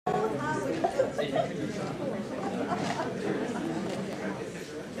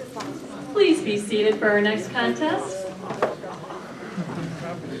Please be seated for our next contest.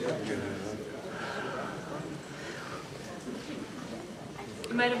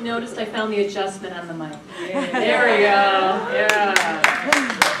 You might have noticed I found the adjustment on the mic. Yeah. There we go. Yeah.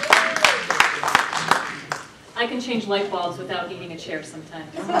 I can change light bulbs without needing a chair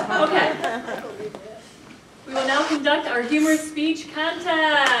sometimes. Okay. We will now conduct our humorous speech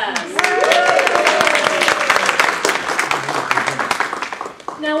contest.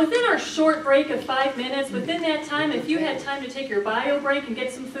 Now, within our short break of 5 minutes, within that time, if you had time to take your bio break and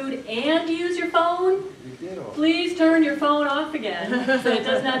get some food and use your phone, please turn your phone off again so it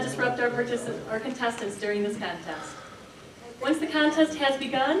does not disrupt our contestants during this contest. Once the contest has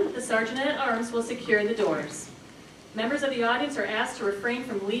begun, the Sergeant-at-Arms will secure the doors. Members of the audience are asked to refrain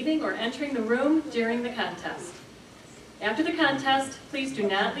from leaving or entering the room during the contest. After the contest, please do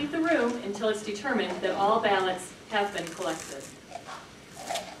not leave the room until it's determined that all ballots have been collected.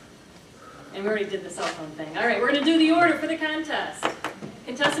 And we already did the cell phone thing. All right, we're going to do the order for the contest.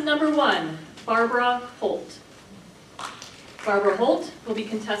 Contestant number 1, Barbara Holt. Barbara Holt will be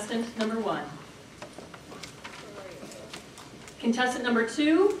contestant number 1. Contestant number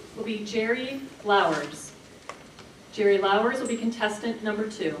 2 will be Jerry Lowers. Jerry Lowers will be contestant number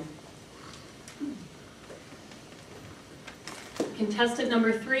 2. Contestant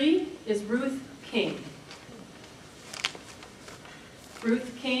number 3 is Ruth King.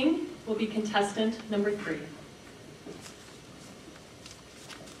 Ruth King will be contestant number 3.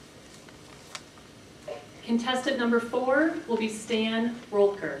 Contestant number 4 will be Stan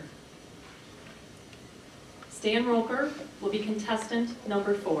Rolker. Stan Rolker will be contestant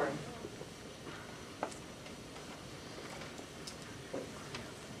number 4.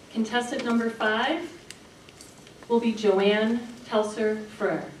 Contestant number 5 will be Joanne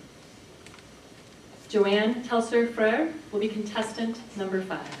Telser-Frere. Joanne Telser-Frere will be contestant number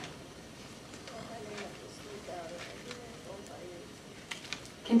 5.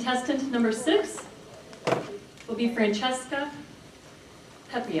 Contestant number 6 will be Francesca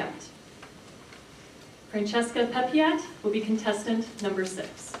Pepiat. Francesca Pepiat will be contestant number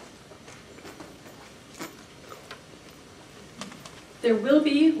 6. There will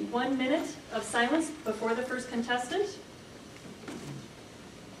be 1 minute of silence before the first contestant.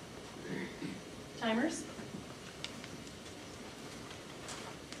 Timers.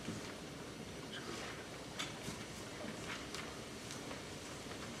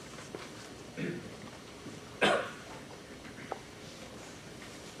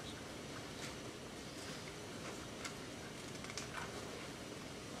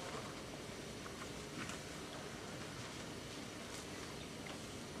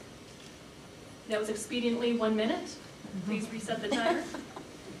 That was expediently 1 minute. Please reset the timer.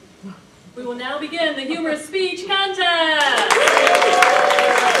 We will now begin the humorous speech contest.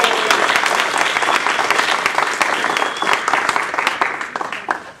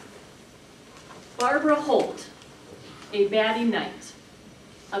 Barbara Holt, a baddie night.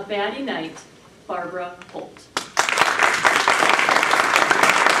 A baddie night, Barbara Holt.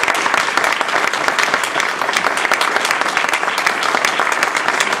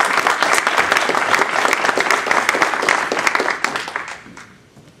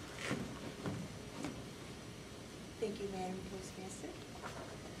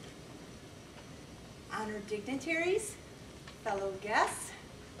 Honored dignitaries, fellow guests,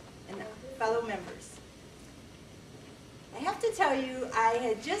 and fellow members. I have to tell you, I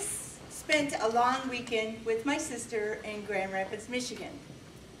had just spent a long weekend with my sister in Grand Rapids, Michigan.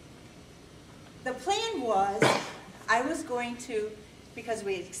 The plan was I was going to, because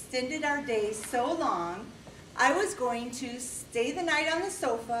we extended our day so long, I was going to stay the night on the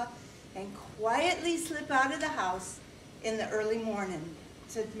sofa and quietly slip out of the house in the early morning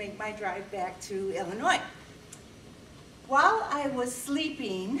to make my drive back to Illinois. While I was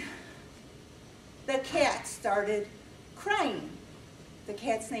sleeping, the cat started crying. The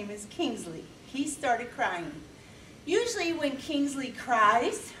cat's name is Kingsley. He started crying. Usually when Kingsley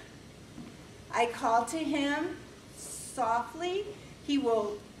cries, I call to him softly. He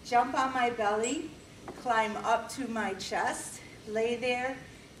will jump on my belly, climb up to my chest, lay there,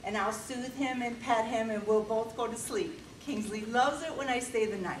 and I'll soothe him and pet him, and we'll both go to sleep. Kingsley loves it when I stay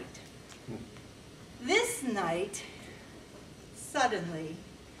the night. This night, suddenly,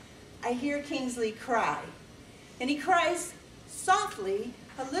 I hear Kingsley cry. And he cries softly,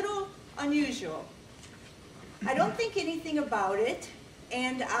 a little unusual. I don't think anything about it,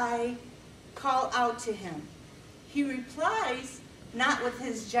 and I call out to him. He replies, not with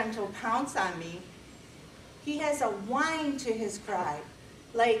his gentle pounce on me. He has a whine to his cry,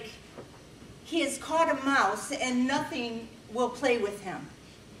 like he has caught a mouse and nothing will play with him.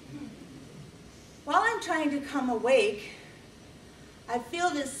 While I'm trying to come awake, I feel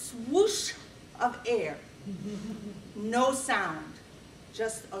this swoosh of air. No sound,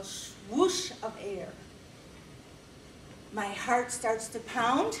 just a swoosh of air. My heart starts to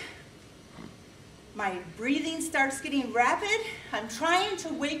pound. My breathing starts getting rapid. I'm trying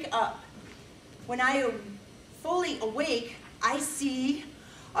to wake up. When I am fully awake, I see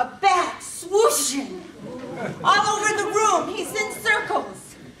a bat swooshing all over the room. He's in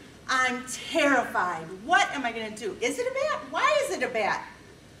circles. I'm terrified. What am I going to do? Is it a bat? Why is it a bat?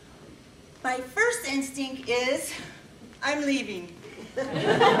 My first instinct is, I'm leaving. Let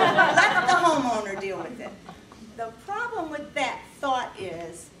the homeowner deal with it. The problem with that thought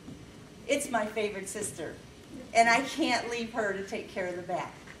is, it's my favorite sister, and I can't leave her to take care of the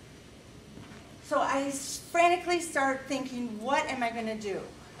bat. So I frantically start thinking, what am I going to do?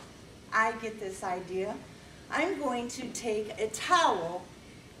 I get this idea. I'm going to take a towel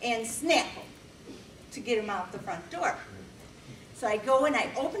and snap him to get him out the front door. So I go and I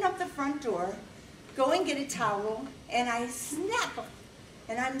open up the front door, go and get a towel, and I snap him.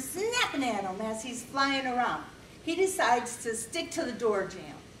 And I'm snapping at him as he's flying around. He decides to stick to the door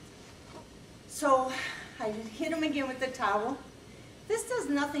jamb. So I hit him again with the towel. This does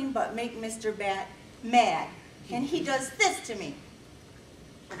nothing but make Mr. Bat mad. And he does this to me.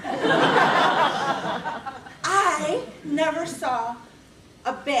 I never saw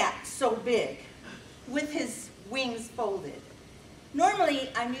a bat so big with his wings folded. Normally,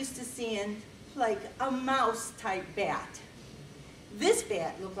 I'm used to seeing like a mouse type bat. This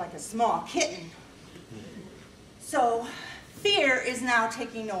bat looked like a small kitten. So fear is now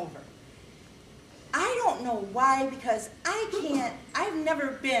taking over. I don't know why, because I've never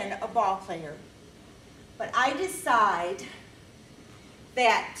been a ball player. But I decide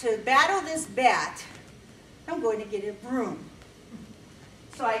that to battle this bat, I'm going to get a broom.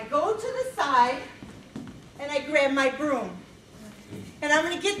 So I go to the side and I grab my broom. And I'm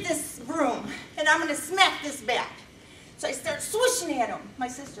going to get this broom and I'm going to smack this bat. So I start swooshing at him. My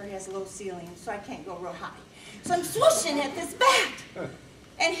sister has a low ceiling, so I can't go real high. So I'm swooshing at this bat.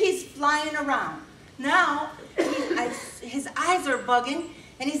 And he's flying around. Now, his eyes are bugging,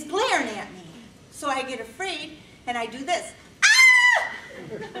 and he's glaring at me. So I get afraid, and I do this. Ah!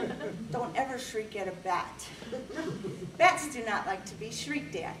 Don't ever shriek at a bat. Bats do not like to be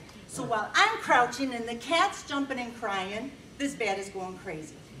shrieked at. So while I'm crouching and the cat's jumping and crying, this bat is going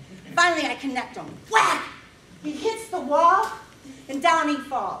crazy. Finally, I connect him. Whack! He hits the wall, and down he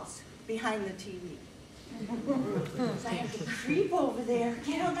falls behind the TV. So I have to creep over there,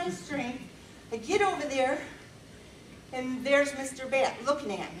 get on my strength. I get over there, and there's Mr. Bat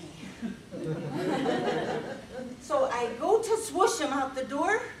looking at me. So I go to swoosh him out the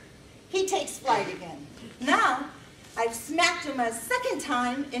door. He takes flight again. Now, I've smacked him a second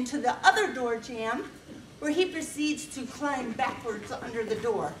time into the other door jamb, where he proceeds to climb backwards under the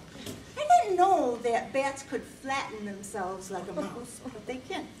door. I didn't know that bats could flatten themselves like a mouse, but they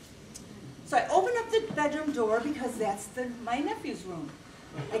can. So I open up the bedroom door because that's my nephew's room.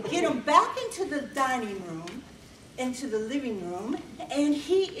 I get him back into the dining room, into the living room, and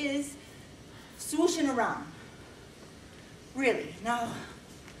he is swooshing around. Really. Now,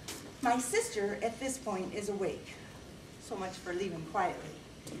 my sister at this point is awake. So much for leaving quietly.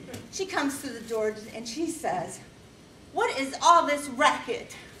 She comes to the door and she says, "What is all this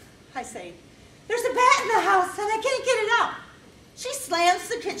racket?" I say, "There's a bat in the house and I can't get it out." She slams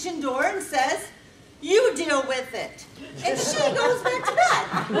the kitchen door and says, "You deal with it." And she goes back to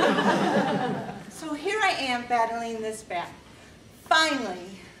bed. So here I am battling this bat.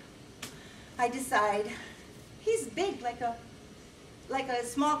 Finally, I decide he's big like a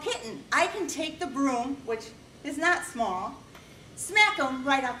small kitten. I can take the broom, which is not small, smack him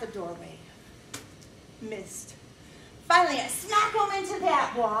right out the doorway. Missed. Finally, I smack him into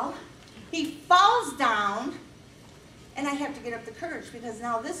that wall. He falls down. And I have to get up the courage because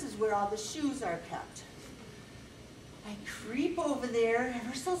now this is where all the shoes are kept. I creep over there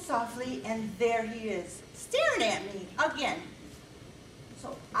ever so softly, and there he is, staring at me again.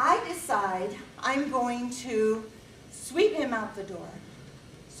 So I decide I'm going to sweep him out the door.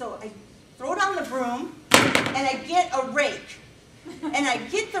 So I throw down the broom, and I get a rake. And I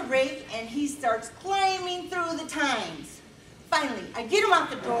get the rake, and he starts climbing through the tines. Finally, I get him out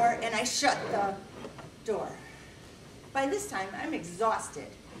the door, and I shut the door. By this time, I'm exhausted.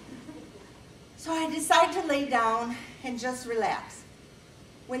 So I decide to lay down and just relax.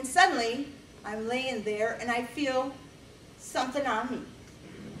 When suddenly, I'm laying there and I feel something on me.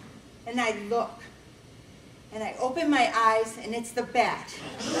 And I look. And I open my eyes and it's the bat.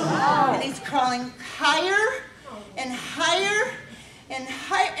 And and he's crawling higher and higher and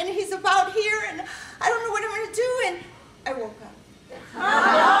higher, and he's about here, and I don't know what I'm going to do, and I woke up.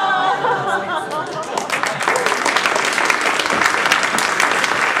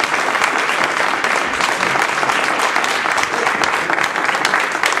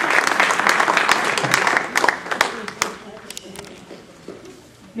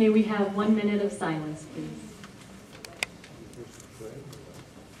 May we have 1 minute of silence, please?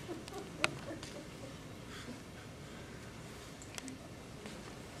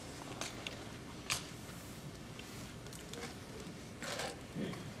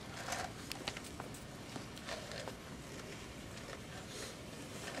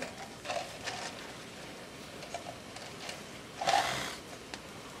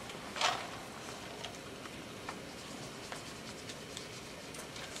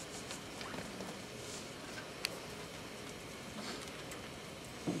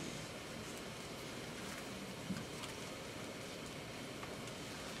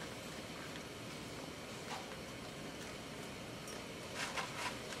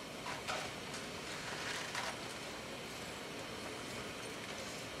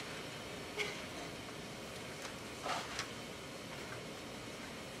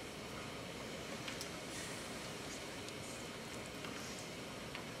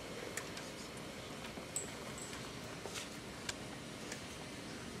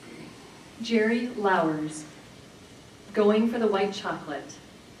 Jerry Lowers, going for the white chocolate.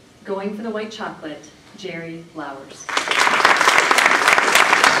 Going for the white chocolate, Jerry Lowers.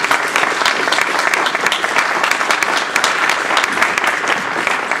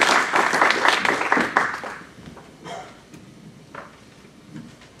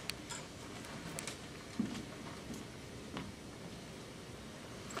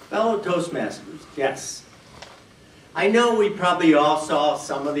 Fellow Toastmasters, yes. I know we probably all saw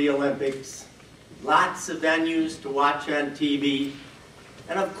some of the Olympics, lots of venues to watch on TV,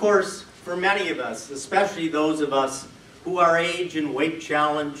 and of course, for many of us, especially those of us who are age and weight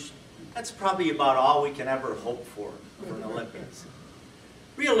challenged, that's probably about all we can ever hope for an Olympics.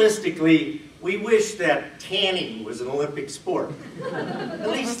 Realistically, we wish that tanning was an Olympic sport. At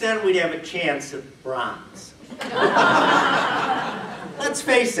least then we'd have a chance at bronze. Let's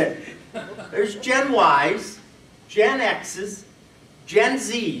face it, there's Gen Ys, Gen X's, Gen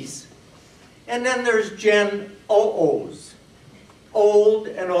Z's, and then there's Gen OOs, old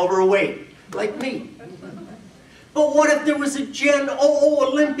and overweight, like me. But what if there was a Gen OO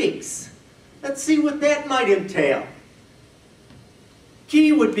Olympics? Let's see what that might entail.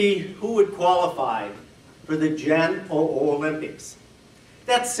 Key would be who would qualify for the Gen OO Olympics.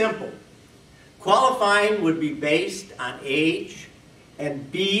 That's simple. Qualifying would be based on age and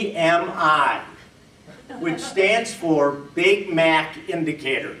BMI, which stands for Big Mac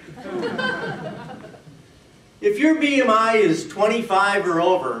Indicator. If your BMI is 25 or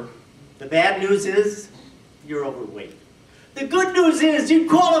over, the bad news is you're overweight. The good news is you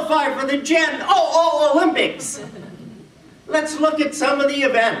qualify for the Gen OO Olympics. Let's look at some of the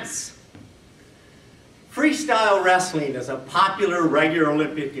events. Freestyle wrestling is a popular regular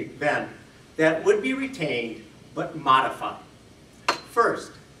Olympic event that would be retained but modified.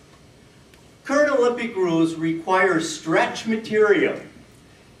 First, current Olympic rules require stretch material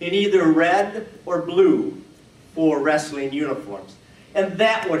in either red or blue for wrestling uniforms, and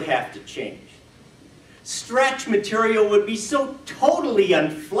that would have to change. Stretch material would be so totally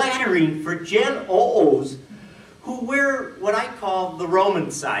unflattering for Gen OOs who wear what I call the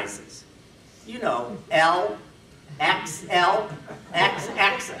Roman sizes. You know, L, XL,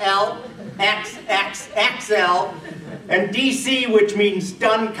 XXL, XXXL, and DC, which means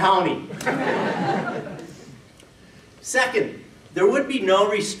Dunn County. Second, there would be no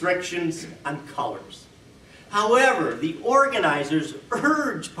restrictions on colors. However, the organizers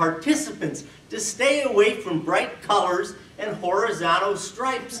urge participants to stay away from bright colors and horizontal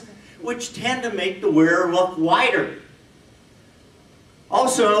stripes, which tend to make the wearer look wider.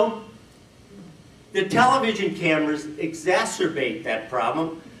 Also, the television cameras exacerbate that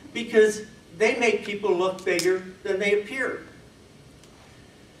problem because they make people look bigger than they appear.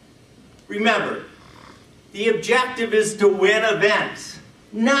 Remember, the objective is to win events,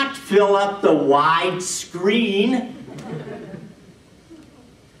 not fill up the wide screen.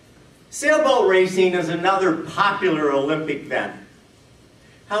 Sailboat racing is another popular Olympic event.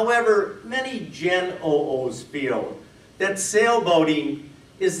 However, many Gen OOs feel that sailboating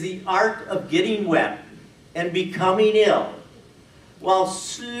is the art of getting wet and becoming ill while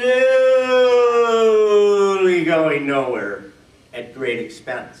slowly going nowhere at great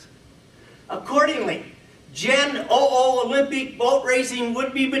expense. Accordingly, Gen 00 Olympic boat racing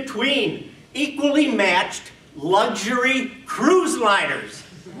would be between equally matched luxury cruise liners.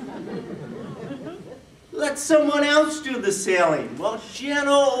 Let someone else do the sailing. Well, Gen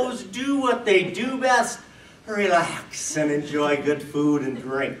 00s do what they do best, relax and enjoy good food and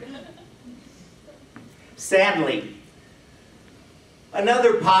drink. Sadly,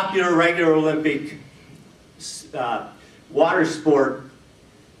 another popular regular Olympic water sport,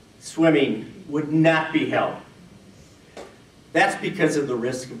 swimming, would not be held. That's because of the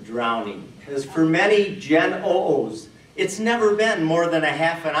risk of drowning. As for many Gen 00s, it's never been more than a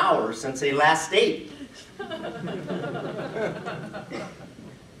half an hour since they last ate.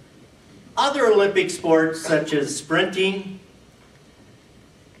 Other Olympic sports such as sprinting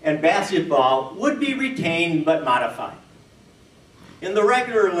and basketball would be retained but modified. In the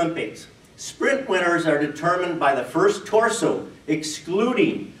regular Olympics, sprint winners are determined by the first torso,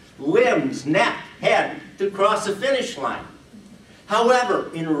 excluding limbs, neck, head, to cross the finish line. However,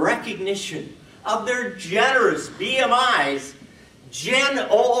 in recognition of their generous BMIs, Gen 00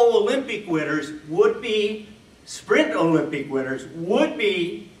 Olympic winners would be, sprint Olympic winners would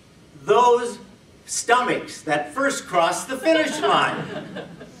be those stomachs that first crossed the finish line.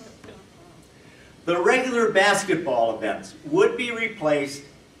 The regular basketball events would be replaced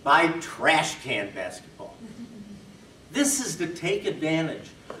by trash can basketball. This is to take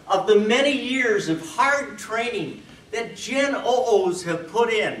advantage of the many years of hard training that Gen 00s have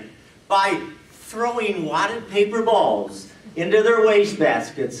put in by throwing wadded paper balls into their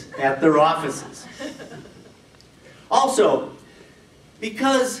wastebaskets at their offices. Also,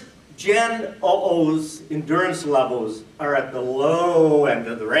 because Gen 00's endurance levels are at the low end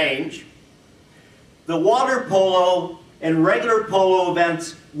of the range, the water polo and regular polo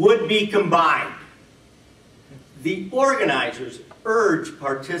events would be combined. The organizers urge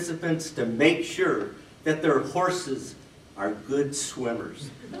participants to make sure that their horses are good swimmers.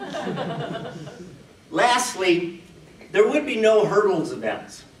 Lastly, there would be no hurdles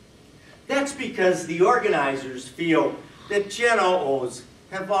events. That's because the organizers feel that Gen 00s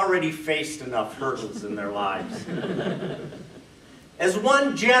have already faced enough hurdles in their lives. As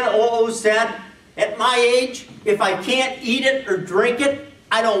one Gen 00 said, "At my age, if I can't eat it or drink it,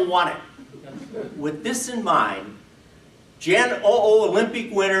 I don't want it." With this in mind, Gen 00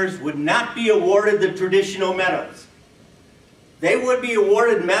 Olympic winners would not be awarded the traditional medals. They would be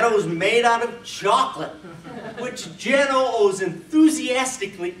awarded medals made out of chocolate, which Gen 00s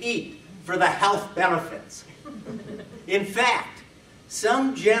enthusiastically eat for the health benefits. In fact,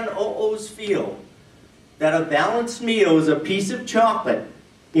 some Gen 00s feel that a balanced meal is a piece of chocolate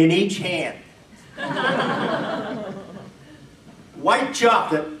in each hand. White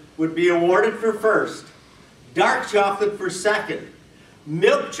chocolate would be awarded for first, dark chocolate for second,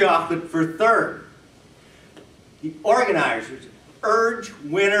 milk chocolate for third. The organizers urge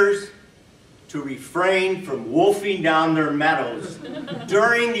winners to refrain from wolfing down their medals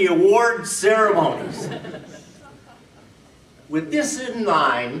during the award ceremonies. With this in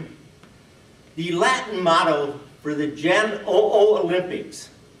mind, the Latin motto for the Gen 00 Olympics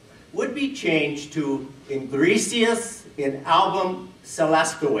would be changed to Ingratius in album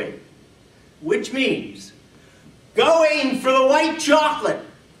celesque, which means going for the white chocolate.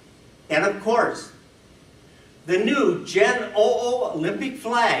 And of course, the new Gen 00 Olympic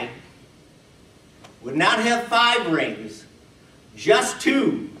flag would not have 5 rings, just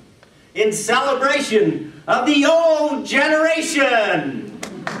 2, in celebration of the old generation.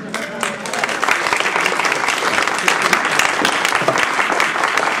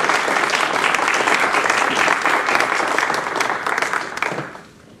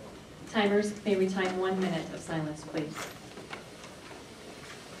 Timers, may we time 1 minute of silence, please.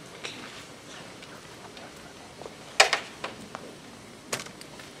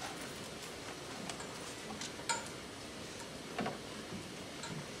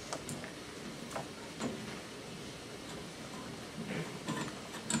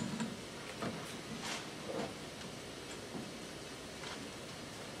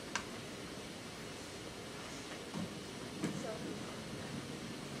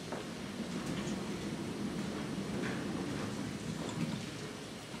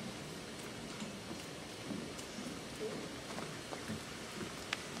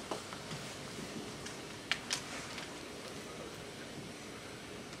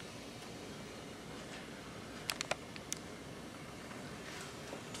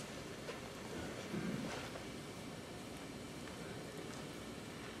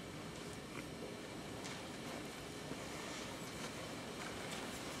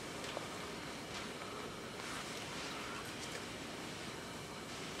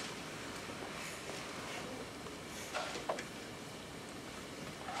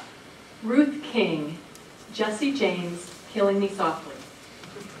 Ruth King, Jesse James, Killing Me Softly.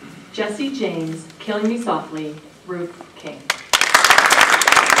 Jesse James, Killing Me Softly, Ruth King.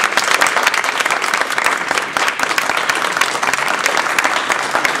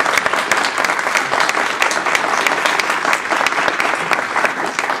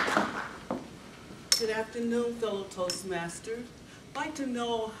 Good afternoon, fellow Toastmasters. I'd like to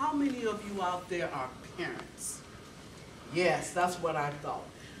know how many of you out there are parents? Yes, that's what I thought.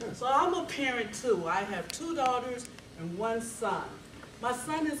 So I'm a parent too. I have 2 daughters and 1 son. My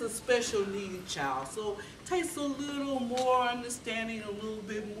son is a special needs child, so it takes a little more understanding, a little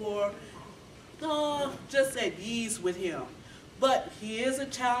bit more just at ease with him. But he is a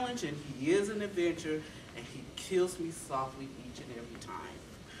challenge and he is an adventure, and he kills me softly each and every time.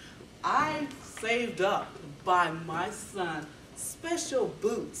 I saved up to buy my son special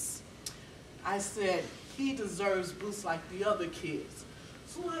boots. I said he deserves boots like the other kids.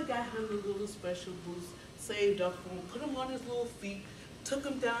 So I got him the little special boots, saved up for him, put him on his little feet, took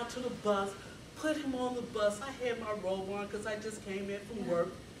him down to the bus, put him on the bus. I had my robe on because I just came in from work.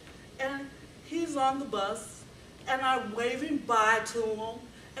 And he's on the bus, and I'm waving bye to him,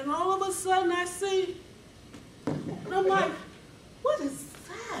 and all of a sudden I see, and I'm like, what is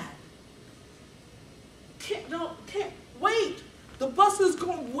that? Can't, wait. The bus is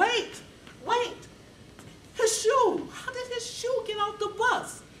going, wait. His shoe, how did his shoe get out the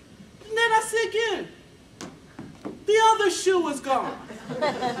bus? And then I see again, the other shoe is gone.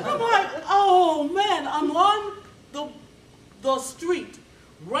 I'm like, oh man, I'm on the street,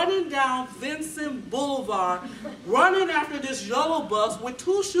 running down Vincent Boulevard, running after this yellow bus with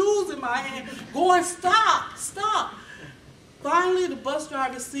 2 shoes in my hand, going, stop. Finally, the bus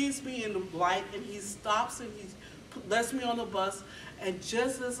driver sees me in the light, and he stops and he lets me on the bus. And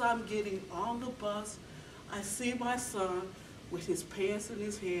just as I'm getting on the bus, I see my son with his pants in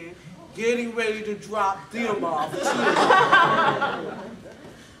his hand, getting ready to drop them off too.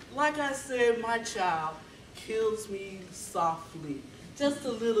 Like I said, my child kills me softly, just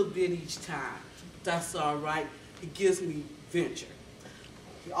a little bit each time. That's all right. He gives me venture.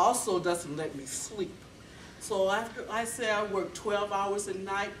 He also doesn't let me sleep. So after I say I work 12 hours a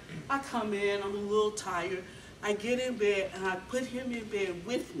night, I come in, I'm a little tired, I get in bed and I put him in bed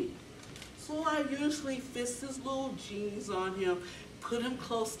with me. So I usually fix his little jeans on him, put him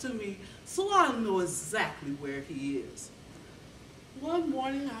close to me, so I know exactly where he is. One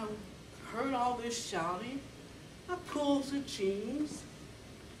morning I heard all this shouting, I pulled the jeans,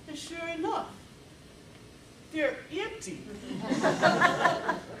 and sure enough, they're empty.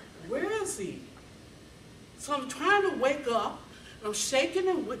 Where is he? So I'm trying to wake up, and I'm shaking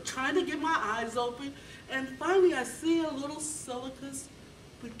and trying to get my eyes open, and finally I see a little silicus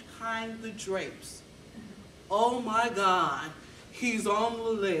behind the drapes. Oh my God, he's on the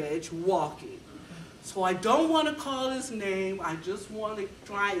ledge walking. So I don't want to call his name, I just want to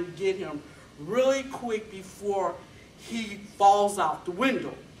try and get him really quick before he falls out the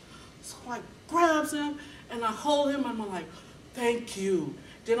window. So I grabs him and I hold him and I'm like, thank you.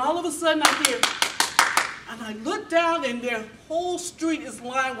 Then all of a sudden I hear, and I look down and their whole street is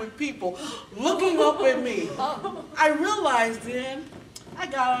lined with people looking up at me. I realized then I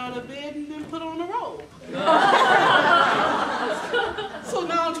got out of bed and then put on a robe. So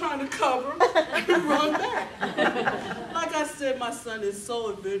now I'm trying to cover and run back. Like I said, my son is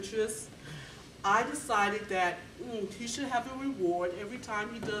so adventurous. I decided that he should have a reward every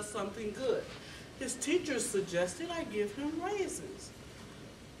time he does something good. His teachers suggested I give him raisins.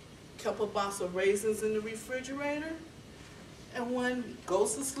 Kept a box of raisins in the refrigerator, and one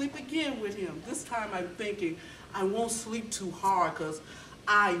goes to sleep again with him. This time I'm thinking I won't sleep too hard because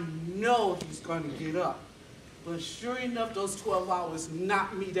I know he's going to get up. But sure enough, those 12 hours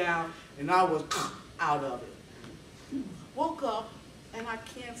knocked me down and I was out of it. Woke up and I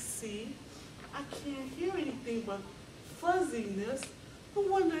can't see, I can't hear anything but fuzziness. I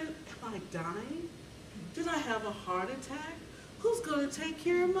wonder, am I dying? Did I have a heart attack? Who's going to take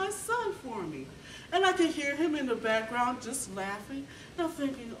care of my son for me? And I could hear him in the background just laughing. And I'm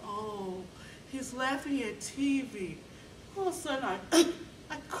thinking, oh, he's laughing at TV. All of a sudden,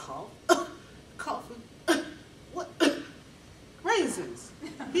 I cough, what? Raisins.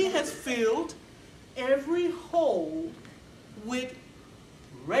 He has filled every hole with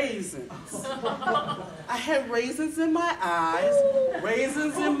raisins. I had raisins in my eyes,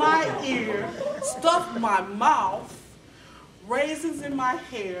 raisins in my ear, stuffed my mouth, raisins in my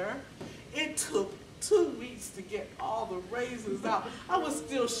hair. It took 2 weeks to get all the raisins out. I was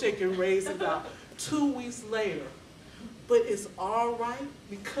still shaking raisins out 2 weeks later. But it's all right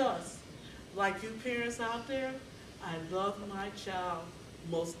because, like you parents out there, I love my child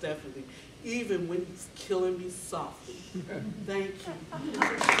most definitely, even when he's killing me softly. Thank you.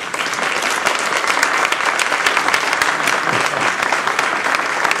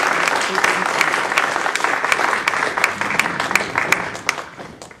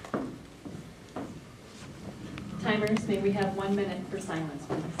 Timers, may we have 1 minute for silence,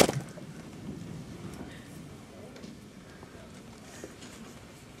 please?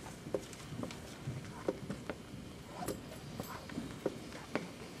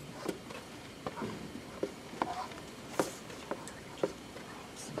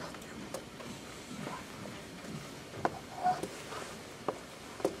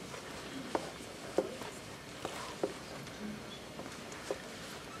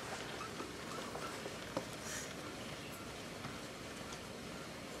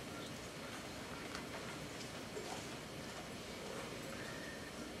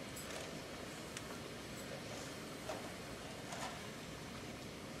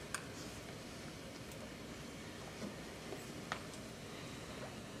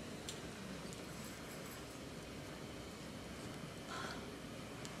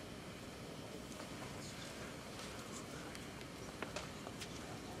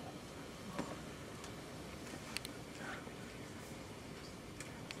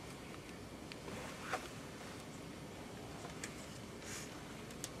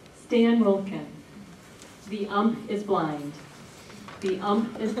 Stan Wilkin. The ump is blind. The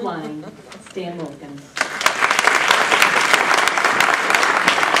ump is blind. Stan Wilkin.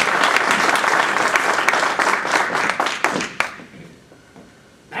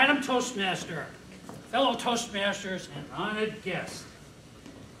 Madam Toastmaster, fellow Toastmasters, and honored guests,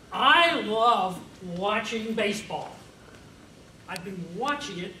 I love watching baseball. I've been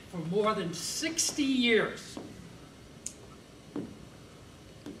watching it for more than 60 years.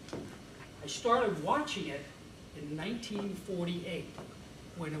 I started watching it in 1948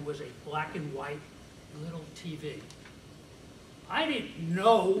 when it was a black and white little TV. I didn't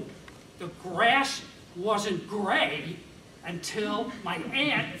know the grass wasn't gray until my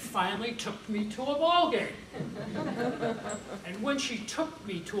aunt finally took me to a ball game. And when she took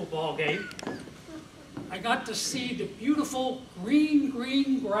me to a ball game, I got to see the beautiful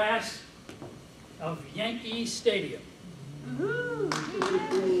green grass of Yankee Stadium.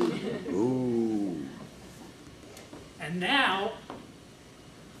 Ooh. And now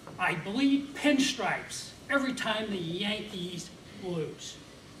I bleed pinstripes every time the Yankees lose.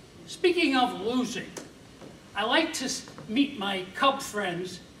 Speaking of losing, I like to meet my Cub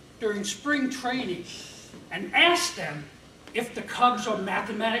friends during spring training and ask them if the Cubs are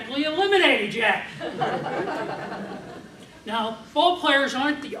mathematically eliminated yet. Now, ball players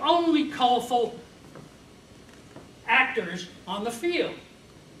aren't the only colorful actors on the field.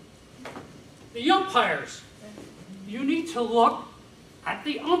 The umpires, you need to look at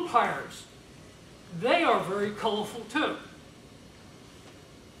the umpires. They are very colorful too.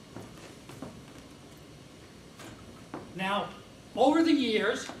 Now, over the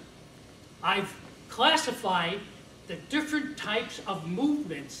years, I've classified the different types of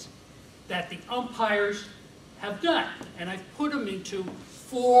movements that the umpires have done, and I've put them into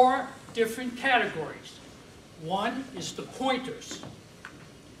 4 different categories. One is the pointers,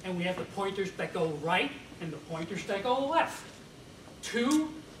 and we have the pointers that go right and the pointers that go left. 2,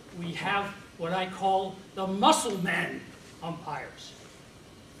 we have what I call the muscle men umpires.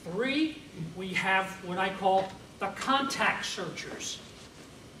 3, we have what I call the contact searchers.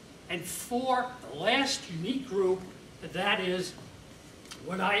 And 4, the last unique group, that is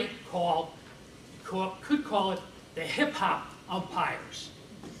what I could call it the hip-hop umpires.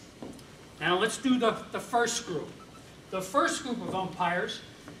 Now let's do the first group. The first group of umpires,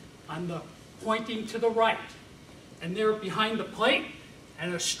 I'm pointing to the right. And they're behind the plate,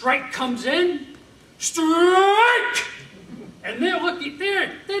 and a strike comes in, strike! And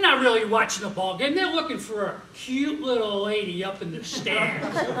they're not really watching the ball game. They're looking for a cute little lady up in the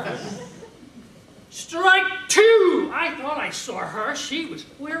stands. Strike 2! I thought I saw her.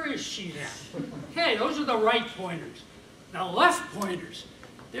 Where is she now? Okay, those are the right pointers. Now left pointers,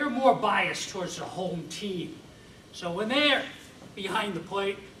 they're more biased towards the home team. So when they're behind the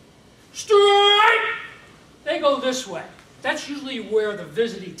plate, strike! They go this way. That's usually where the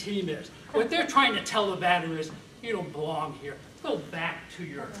visiting team is. What they're trying to tell the batter is, you don't belong here. Go back to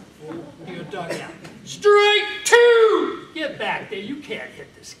your dugout. Strike 2! Get back there. You can't hit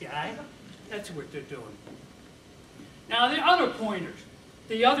this guy. That's what they're doing. Now the other pointers,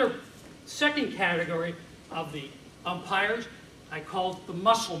 the other second category of the umpires, I call the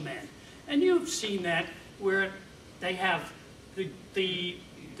muscle men. And you've seen that where they have the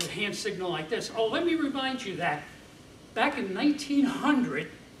hand signal like this. Oh, let me remind you that back in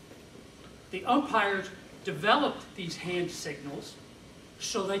 1900, the umpires developed these hand signals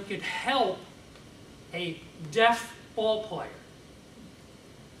so they could help a deaf ball player.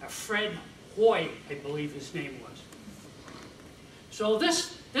 Fred Hoy, I believe his name was. So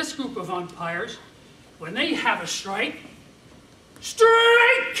this group of umpires, when they have a strike,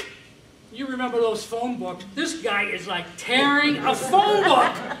 strike! You remember those phone books? This guy is like tearing a phone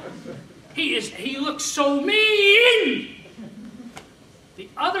book. He looks so mean. The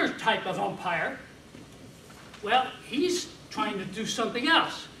other type of umpire, well, he's trying to do something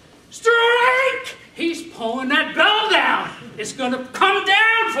else. Strike! He's pulling that bell down. It's going to come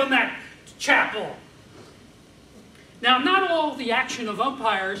down from that chapel. Now, not all the action of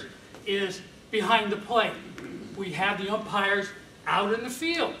umpires is behind the plate. We have the umpires out in the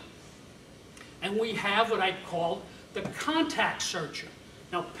field. And we have what I call the contact searcher.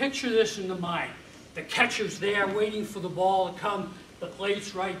 Now, picture this in the mind. The catcher's there waiting for the ball to come. The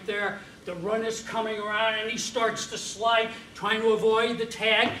plate's right there. The runner's coming around, and he starts to slide, trying to avoid the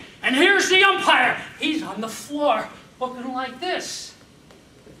tag. And here's the umpire. He's on the floor, looking like this.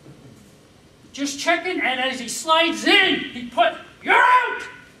 Just checking, and as he slides in, he put, "You're out!"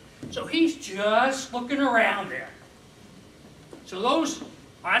 So he's just looking around there. So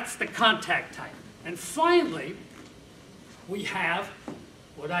that's the contact type. And finally, we have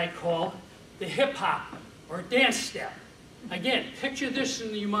what I call the hip-hop or dance step. Again, picture this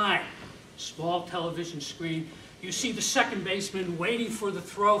in your mind. Small television screen. You see the second baseman waiting for the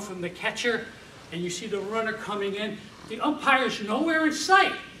throw from the catcher, and you see the runner coming in. The umpire's nowhere in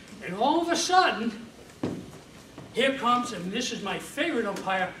sight. And all of a sudden, here comes, and this is my favorite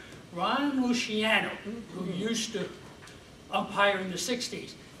umpire, Ron Luciano, who used to umpire in the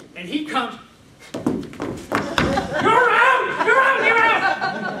 60s. And he comes, "You're out! You're out! You're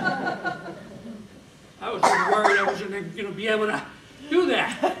out!" I was worried I wasn't going to be able to do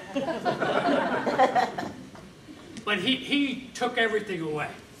that. But he took everything away.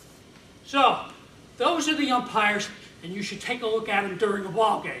 So, those are the umpires, and you should take a look at them during a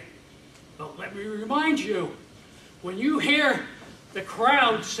ball game. But let me remind you, when you hear the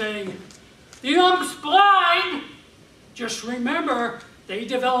crowd saying, "The ump's blind," just remember they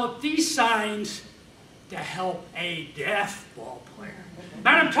developed these signs to help a deaf ball player.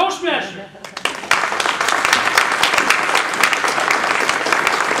 Madam Toastmaster.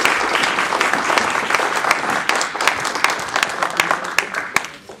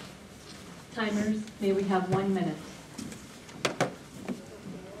 Timers, may we have 1 minute?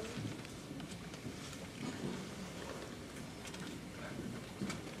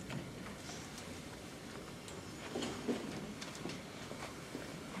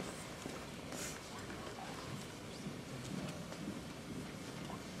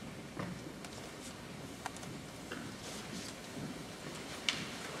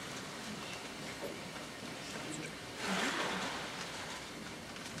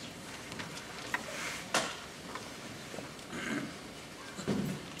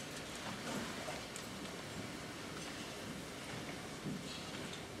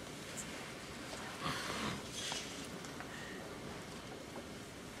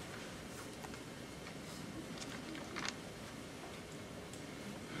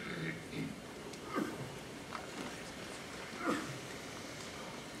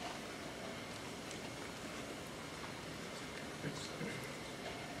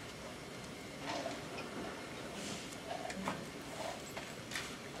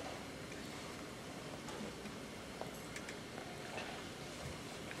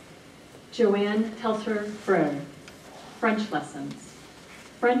 Joanne Telser-Frere, French lessons.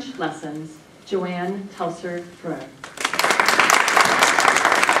 French lessons, Joanne Telser-Frere.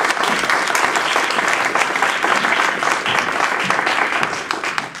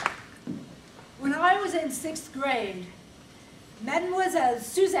 When I was in 6th grade, Mademoiselle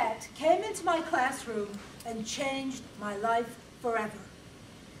Suzette came into my classroom and changed my life forever.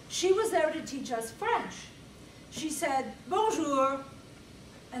 She was there to teach us French. She said, "Bonjour,"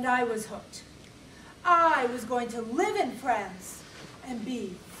 and I was hooked. I was going to live in France and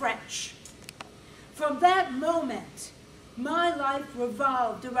be French. From that moment, my life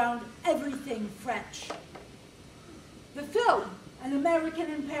revolved around everything French. The film, An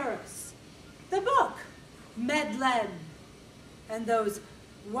American in Paris. The book, Madeleine. And those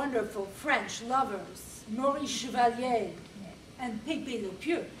wonderful French lovers, Maurice Chevalier and Pépé Le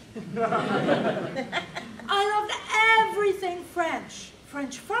Pew. I loved everything French.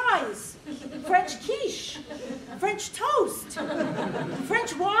 French fries, French quiche, French toast,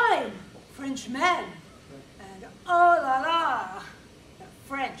 French wine, French men, and oh la la, the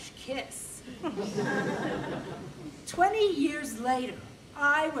French kiss. 20 years later,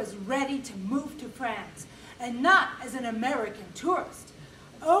 I was ready to move to France, and not as an American tourist.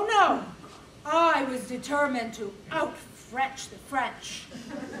 Oh no, I was determined to out-French the French.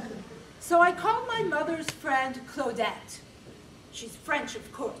 So I called my mother's friend Claudette. She's French,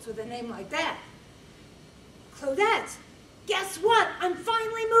 of course, with a name like that. Claudette, guess what? I'm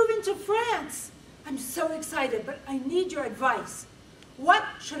finally moving to France. I'm so excited, but I need your advice. What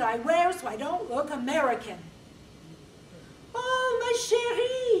should I wear so I don't look American? Oh, my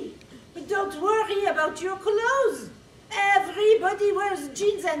chérie, but don't worry about your clothes. Everybody wears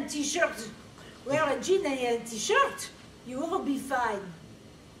jeans and t-shirts. Wear a jean and a t-shirt. You will be fine.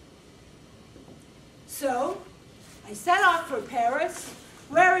 So, I set off for Paris,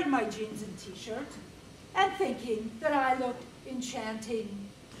 wearing my jeans and t-shirt, and thinking that I looked enchanting,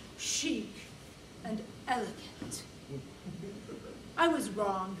 chic, and elegant. I was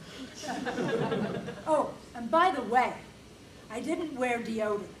wrong. Oh, and by the way, I didn't wear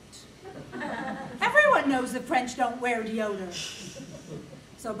deodorant. Everyone knows the French don't wear deodorant.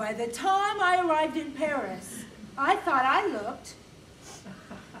 So by the time I arrived in Paris, I thought I looked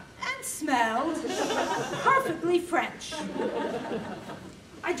and smelled perfectly French.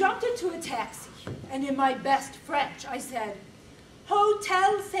 I jumped into a taxi, and in my best French, I said,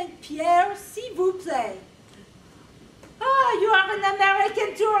 "Hotel Saint-Pierre, s'il vous plaît." "Ah, you are an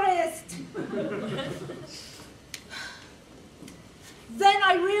American tourist." Then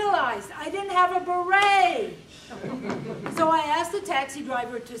I realized I didn't have a beret. So I asked the taxi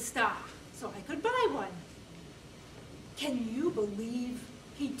driver to stop so I could buy one. Can you believe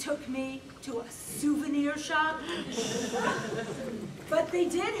he took me to a souvenir shop? But they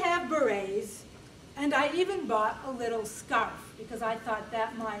did have berets, and I even bought a little scarf because I thought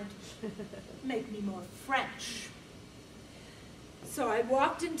that might make me more French. So I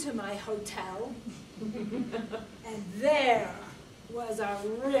walked into my hotel, and there was a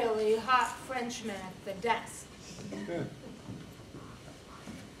really hot Frenchman at the desk.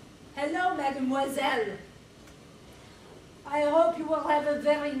 "Hello, mademoiselle. I hope you will have a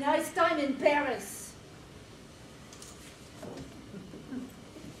very nice time in Paris."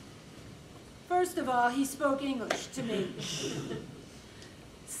 First of all, he spoke English to me.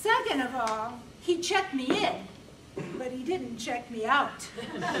 Second of all, he checked me in, but he didn't check me out.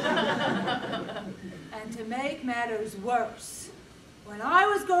 And to make matters worse, when I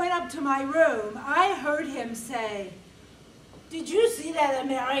was going up to my room, I heard him say, "Did you see that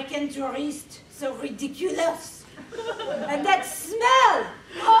American tourist? So ridiculous. And that smell!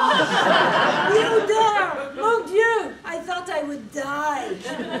 Oh, the odeur! Mon Dieu! I thought I would die."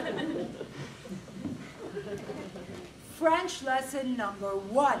 French lesson number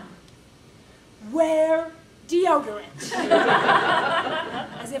 1. Wear deodorant.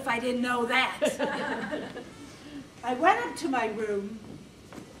 As if I didn't know that. I went up to my room,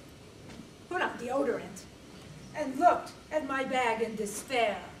 put on deodorant, and looked at my bag in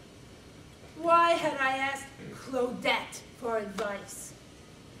despair. Why had I asked Claudette for advice?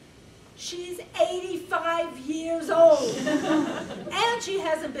 She's 85 years old, and she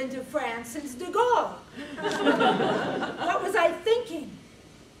hasn't been to France since de Gaulle. What was I thinking?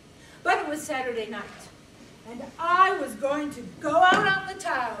 But it was Saturday night, and I was going to go out on the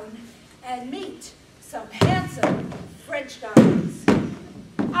town and meet some handsome French guys.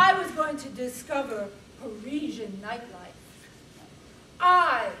 I was going to discover Parisian nightlife.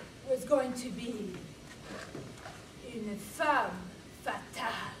 I was going to be une femme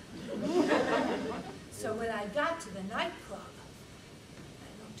fatale. So when I got to the nightclub, I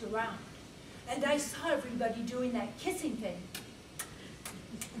looked around, and I saw everybody doing that kissing thing.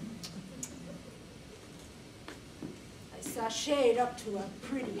 I sashayed up to a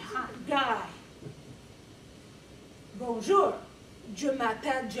pretty hot guy. "Bonjour, je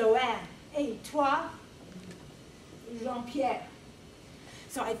m'appelle Joanne. Et toi?" "Jean-Pierre."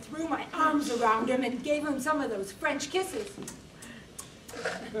 So I threw my arms around him and gave him some of those French kisses.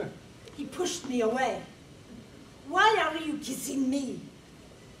 He pushed me away. "Why are you kissing me?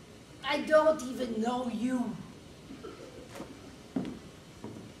 I don't even know you."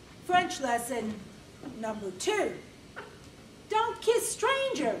 French lesson number 2. Don't kiss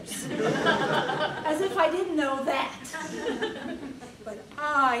strangers. As if I didn't know that. But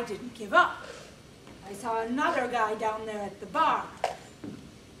I didn't give up. I saw another guy down there at the bar.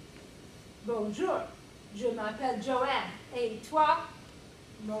 "Bonjour, je m'appelle Joanne. Et toi?"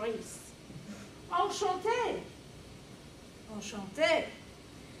 "Maurice." "Enchanté." "Enchanté."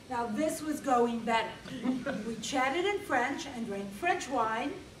 Now this was going better. We chatted in French and drank French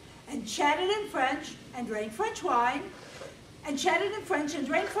wine, and chatted in French and drank French wine, and chatted in French and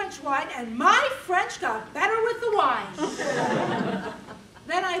drank French wine, and my French got better with the wine.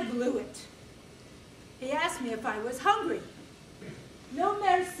 Then I blew it. He asked me if I was hungry. No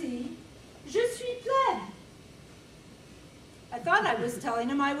merci, je suis pleine. I thought I was telling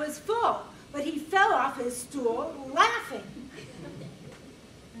him I was full, but he fell off his stool laughing.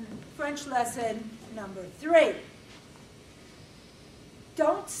 French lesson number 3.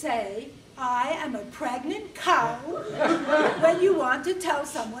 Don't say, I am a pregnant cow when you want to tell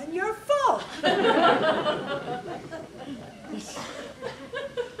someone you're full.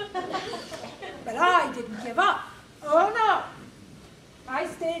 But I didn't give up. Oh no. I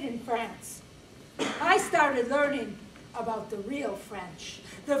stayed in France. I started learning about the real French.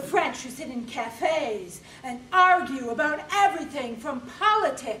 The French who sit in cafes and argue about everything from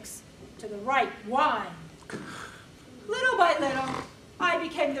politics to the right wine. Little by little, I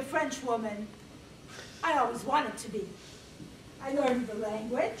became the French woman I always wanted to be. I learned the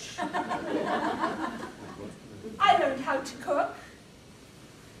language. I learned how to cook.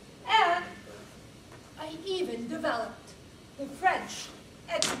 And I even developed the French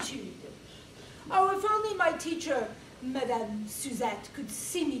attitude. Oh, if only my teacher, Madame Suzette, could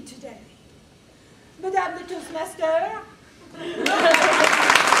see me today. Madame the Toastmaster.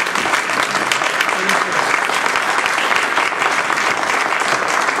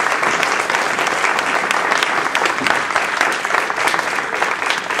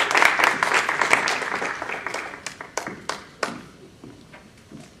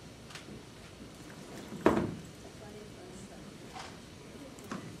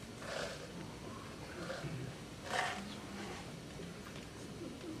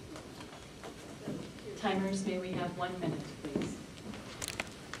 Timers, may we have 1 minute, please?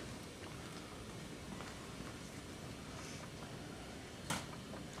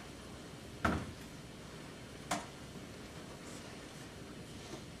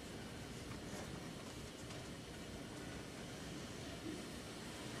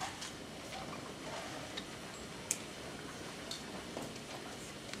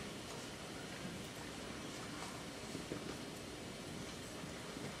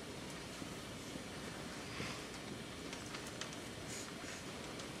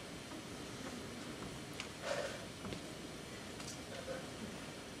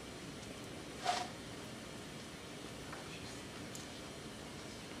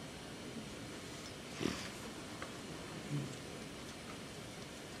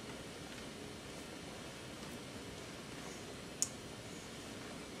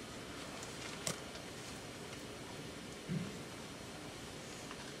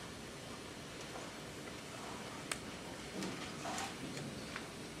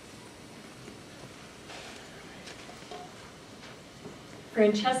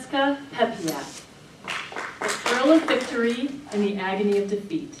 Francesca Pepia. The thrill of victory and the agony of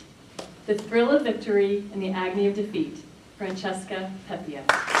defeat. The thrill of victory and the agony of defeat. Francesca Pepia.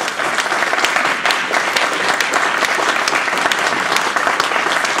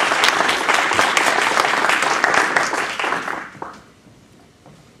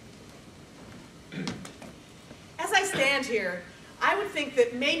 As I stand here, I would think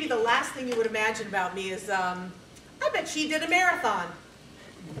that maybe the last thing you would imagine about me is, I bet she did a marathon.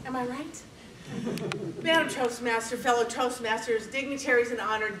 Am I right? Madam Toastmaster, fellow Toastmasters, dignitaries, and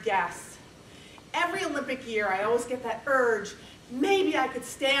honored guests. Every Olympic year, I always get that urge, maybe I could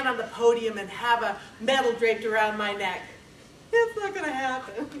stand on the podium and have a medal draped around my neck. It's not going to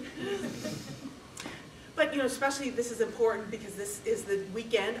happen. But, you know, especially this is important because this is the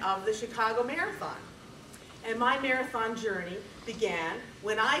weekend of the Chicago Marathon. And my marathon journey began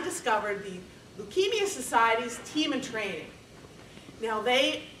when I discovered the Leukemia Society's Team in Training. Now,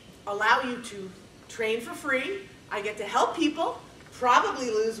 they allow you to train for free. I get to help people,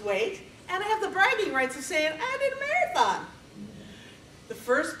 probably lose weight, and I have the bragging rights of saying, I did a marathon. The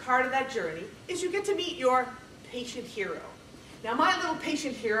first part of that journey is you get to meet your patient hero. Now, my little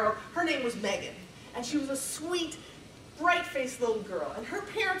patient hero, her name was Megan, and she was a sweet, bright-faced little girl, and her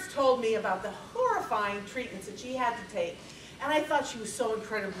parents told me about the horrifying treatments that she had to take, and I thought she was so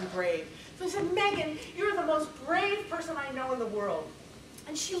incredibly brave. So I said, Megan, you're the most brave person I know in the world.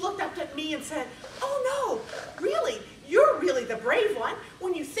 And she looked up at me and said, oh no, really, you're really the brave one.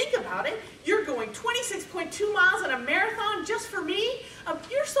 When you think about it, you're going 26.2 miles in a marathon just for me?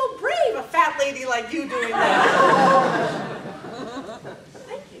 You're so brave, a fat lady like you doing that.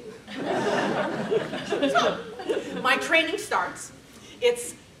 Thank you. So, my training starts.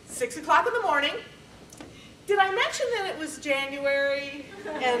 It's 6 o'clock in the morning. Did I mention that it was January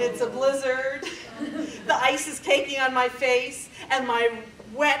and it's a blizzard? The ice is caking on my face and my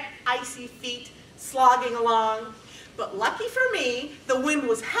wet, icy feet slogging along. But lucky for me, the wind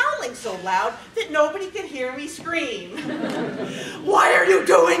was howling so loud that nobody could hear me scream. Why are you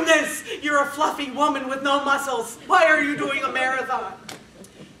doing this? You're a fluffy woman with no muscles. Why are you doing a marathon?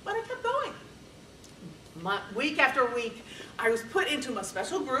 But I kept going. Week after week, I was put into a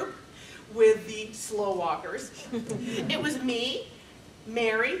special group with the slow walkers. It was me,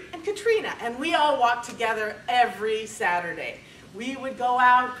 Mary, and Katrina, and we all walked together every Saturday. We would go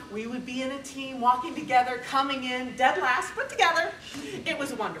out, we would be in a team, walking together, coming in, dead last, but together. It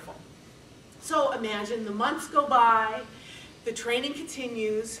was wonderful. So imagine the months go by, the training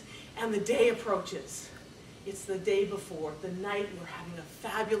continues, and the day approaches. It's the day before, the night we're having a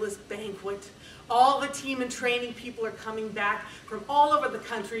fabulous banquet. All the team and training people are coming back from all over the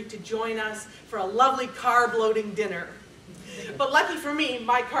country to join us for a lovely carb-loading dinner. But lucky for me,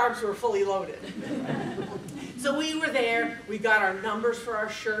 my carbs were fully loaded. So we were there, we got our numbers for our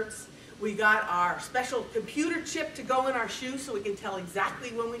shirts, we got our special computer chip to go in our shoes so we can tell exactly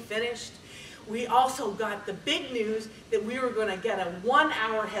when we finished. We also got the big news that we were going to get a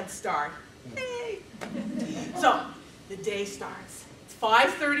 1-hour head start. Yay! So the day starts. It's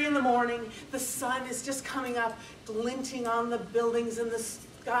 5:30 in the morning, the sun is just coming up, glinting on the buildings and the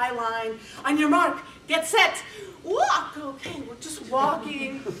skyline. On your mark, get set, walk. Okay, we're just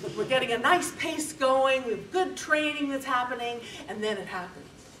walking. We're getting a nice pace going. We have good training that's happening. And then it happens.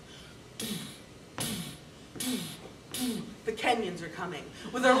 The Kenyans are coming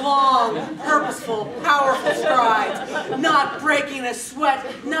with their long, purposeful, powerful strides, not breaking a sweat,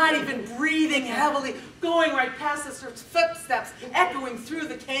 not even breathing heavily, going right past us, their footsteps echoing through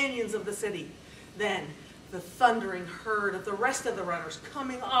the canyons of the city. Then the thundering herd of the rest of the runners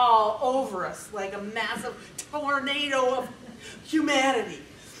coming all over us like a massive tornado of humanity,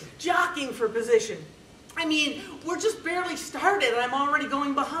 jockeying for position. I mean, we're just barely started and I'm already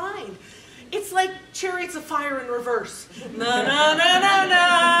going behind. It's like Chariots of Fire in reverse. Na na na na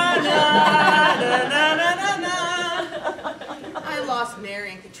na na na na na na. I lost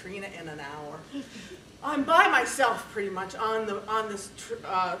Mary and Katrina in an hour. I'm by myself pretty much on this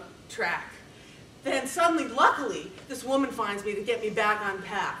track. Then suddenly, luckily, this woman finds me to get me back on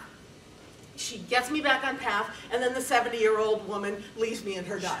path. She gets me back on path, and then the 70-year-old woman leaves me in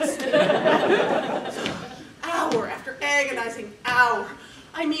her dust. Hour after agonizing hour.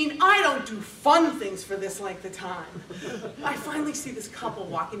 I mean, I don't do fun things for this length of time. I finally see this couple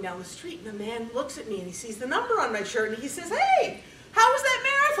walking down the street, and the man looks at me, and he sees the number on my shirt, and he says, "Hey, how was that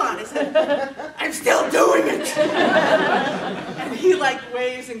marathon?" I said, "I'm still doing it." And he like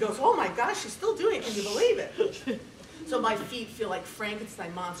waves and goes, "Oh my gosh, she's still doing it, can you believe it?" So my feet feel like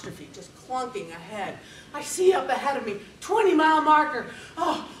Frankenstein monster feet, just clunking ahead. I see up ahead of me, 20-mile marker.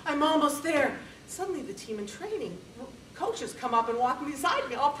 Oh, I'm almost there. Suddenly the team in training, coaches come up and walk beside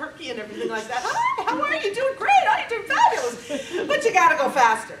me, all perky and everything like that. "Hi, how are you? Doing great. Oh, you're doing fabulous. But you gotta go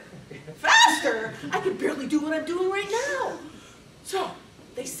faster." Faster? I can barely do what I'm doing right now. So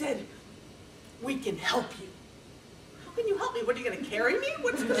they said, "We can help you." "How can you help me? What, are you going to carry me?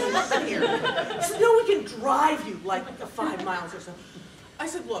 What's going to happen here?" He said, "No, we can drive you like 5 miles or so." I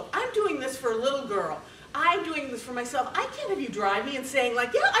said, "Look, I'm doing this for a little girl. I'm doing this for myself. I can't have you drive me and saying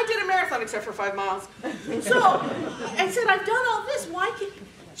like, 'Yeah, I did a marathon except for 5 miles. So I said, "I've done all this. Why can't..."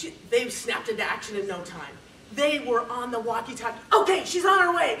 They snapped into action in no time. They were on the walkie-talkie. "Okay, she's on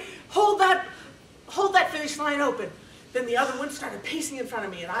her way. Hold that finish line open." Then the other one started pacing in front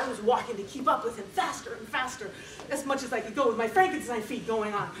of me, and I was walking to keep up with him faster and faster, as much as I could go with my Frankenstein feet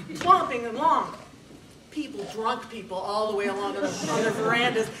going on, clomping along. People, drunk people, all the way along on the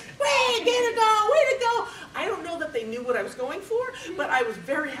verandas. "Way to go, way to go." I don't know that they knew what I was going for, but I was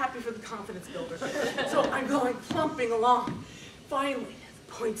very happy for the confidence builder. So I'm going clumping along. Finally,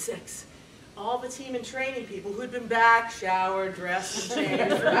 point 6. All the team and training people who'd been back, showered, dressed, and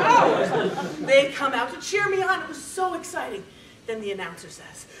changed for hours, they come out to cheer me on. It was so exciting. Then the announcer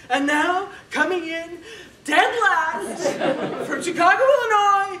says, "And now, coming in, dead last, from Chicago,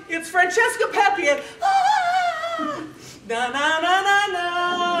 Illinois, it's Francesca Peppian." Ah! Na na na na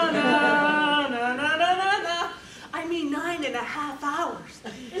na na na na na na. I mean, 9.5 hours.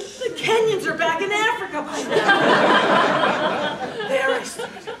 The Kenyans are back in Africa by now. There I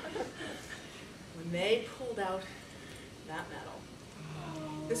stood. When they pulled out that medal,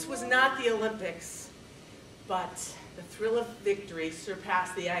 this was not the Olympics, but the thrill of victory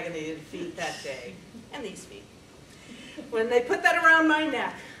surpassed the agony of defeat that day, and these feet. When they put that around my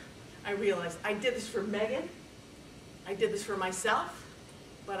neck, I realized I did this for Megan, I did this for myself,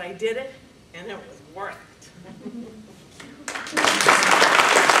 but I did it, and it was worth it.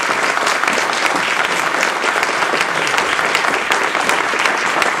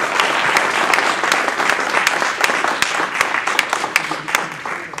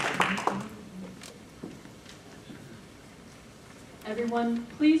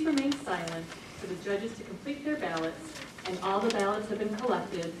 please remain silent for the judges to complete their ballots, and all the ballots have been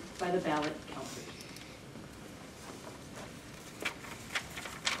collected by the ballot counters.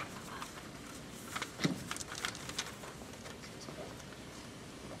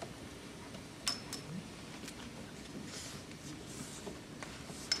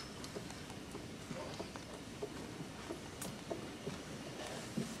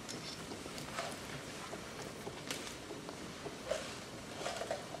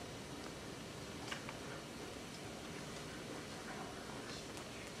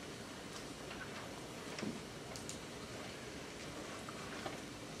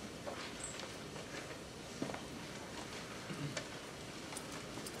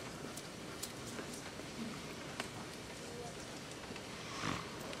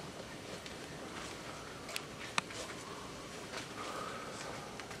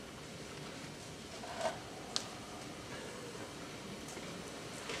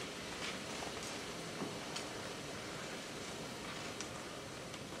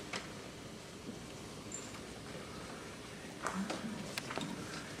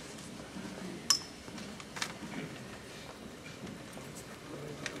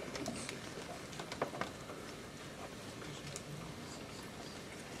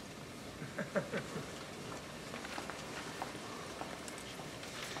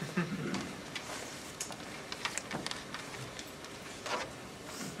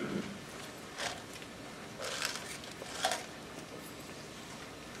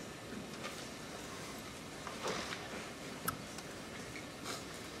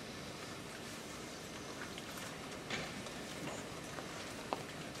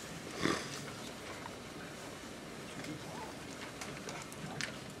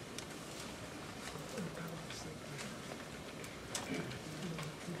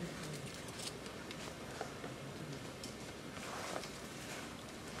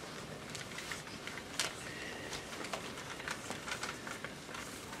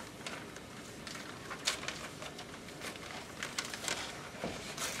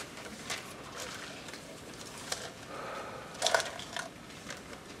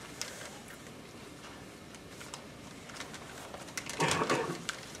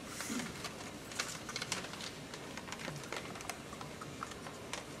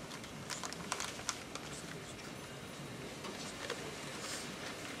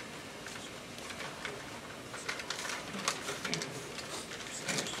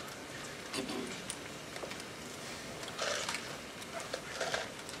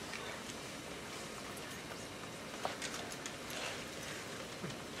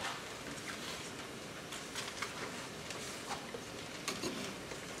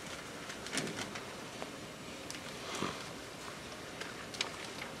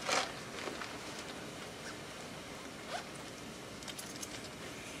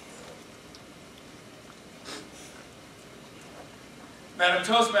 Madam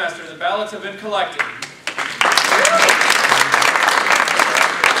Toastmaster, the ballots have been collected.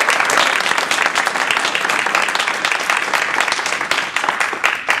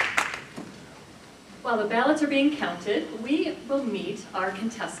 While the ballots are being counted, we will meet our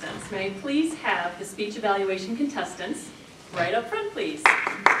contestants. May I please have the speech evaluation contestants right up front, please.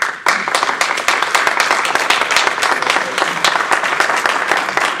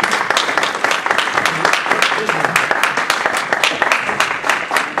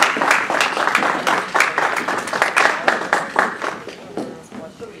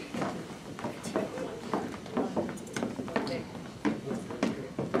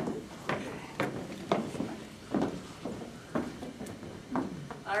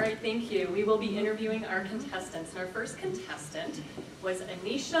 Thank you. We will be interviewing our contestants. And our first contestant was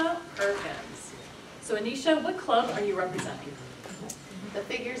Anisha Perkins. So Anisha, what club are you representing? The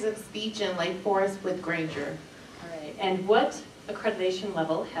Figures of Speech in Lake Forest with Granger. All right. And what accreditation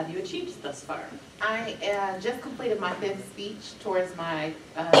level have you achieved thus far? I just completed my 5th speech towards my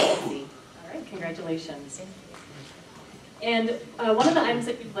PhD. All right. Congratulations. And one of the items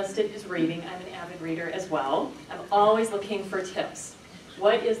that you've listed is reading. I'm an avid reader as well. I'm always looking for tips.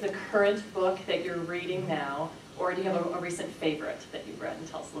 What is the current book that you're reading now, or do you have a recent favorite that you've read, and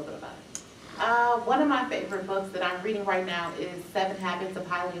tell us a little bit about it? One of my favorite books that I'm reading right now is 7 Habits of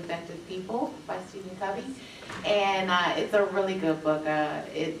Highly Effective People by Stephen Covey. And it's a really good book.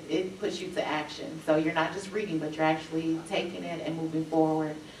 It puts you to action. So you're not just reading, but you're actually taking it and moving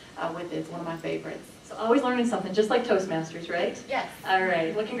forward with it. It's one of my favorites. So always learning something, just like Toastmasters, right? Yes. All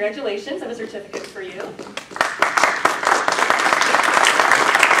right. Well, congratulations. I have a certificate for you.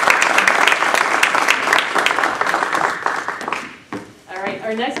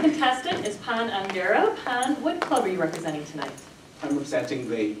 Our next contestant is Pan Angera. Pan, what club are you representing tonight? I'm representing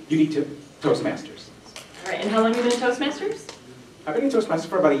the Unique Toastmasters. All right, and how long have you been in Toastmasters? I've been in Toastmasters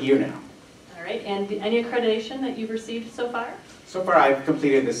for about a year now. All right, and any accreditation that you've received so far? So far, I've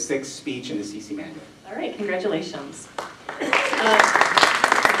completed the 6th speech in the CC manual. All right, congratulations.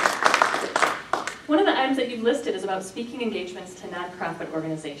 One of the items that you've listed is about speaking engagements to nonprofit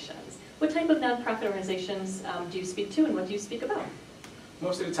organizations. What type of nonprofit organizations do you speak to, and what do you speak about?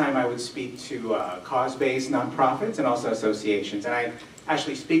 Most of the time, I would speak to cause-based nonprofits and also associations, and I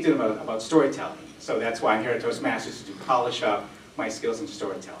actually speak to them about storytelling. So that's why I'm here at Toastmasters, to polish up my skills in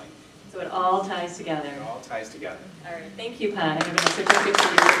storytelling. So it all ties together. It all ties together. All right, thank you, Pat. I'm giving a certificate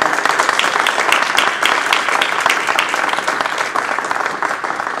for you as well.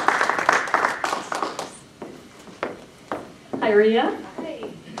 Hi, Rhea. Hi,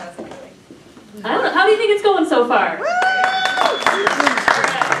 how's it going? I don't know, how do you think it's going so far?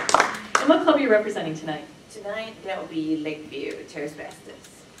 And what club are you representing tonight? Tonight, that will be Lakeview Toastmasters.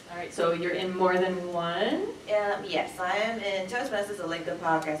 All right, so you're in more than one? Yes, I am in Toastmasters of Lincoln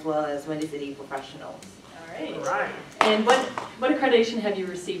Park as well as Windy City Professionals. All right. And what accreditation have you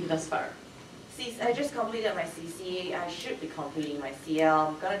received thus far? I just completed my CC. I should be completing my CL.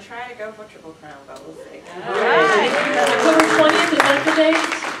 I'm going to try to go for Triple Crown, but we'll see. All right. October 20th, is that the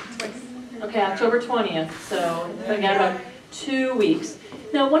date? Okay, October 20th, so we got about 2 weeks.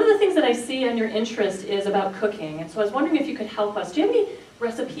 Now, one of the things that I see on your interest is about cooking, and so I was wondering if you could help us. Do you have any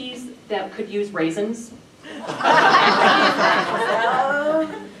recipes that could use raisins?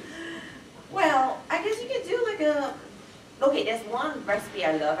 Well, I guess you could do like a... Okay, there's one recipe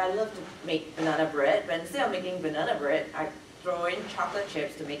I love. I love to make banana bread, but instead of making banana bread, I throw in chocolate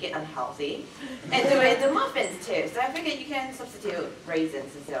chips to make it unhealthy, and do it into muffins too. So I figured you can substitute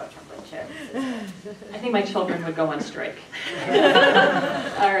raisins instead of chocolate chips. I think my children would go on strike.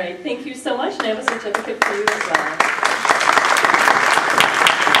 All right, thank you so much, and I have a certificate for you as well.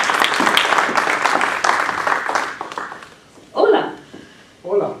 Hola.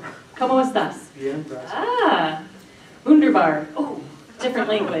 Hola. ¿Cómo estás? Bien, gracias. Ah, wunderbar. Oh, different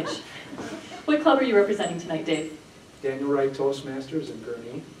language. What club are you representing tonight, Dave? Daniel Wright Toastmasters in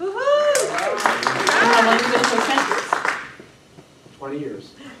Gurnee. How long have you been Toastmasters? 20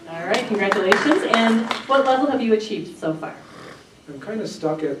 years. All right, congratulations. And what level have you achieved so far? I'm kind of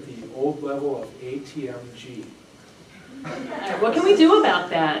stuck at the old level of ATMG. All right, what can we do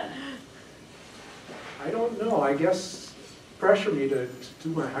about that? I don't know. I guess pressure me to do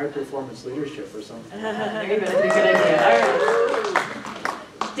my high performance leadership or something. Very good, that's a good idea. All right.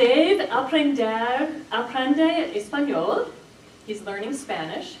 Dave aprende español. He's learning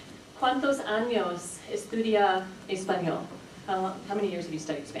Spanish. ¿Cuántos años estudia español? How many years have you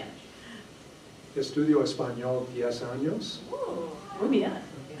studied Spanish? Estudio español 10 años. Muy bien.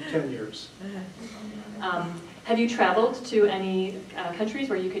 10 years. Have you traveled to any countries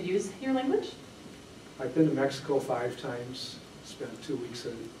where you could use your language? I've been to Mexico 5 times, spent 2 weeks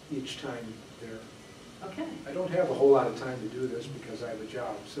each time there. Okay. I don't have a whole lot of time to do this because I have a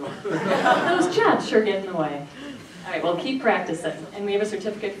job, so. Those jobs sure get in the way. All right, well, keep practicing. And we have a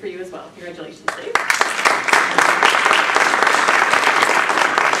certificate for you as well. Congratulations, Dave.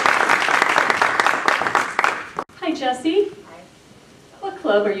 Hi, Jesse. Hi. What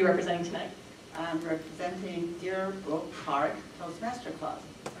club are you representing tonight? I'm representing Deerbrook Park Toastmaster Club.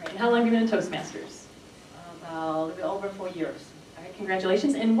 All right, and how long have you been in Toastmasters? About a little bit over 4 years. All right,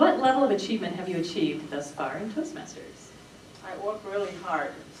 congratulations. And what level of achievement have you achieved thus far in Toastmasters? I work really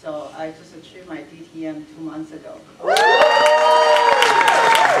hard, so I just achieved my DTM 2 months ago.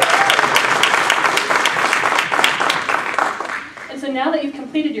 And so now that you've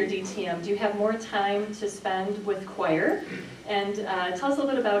completed your DTM, do you have more time to spend with choir? And tell us a little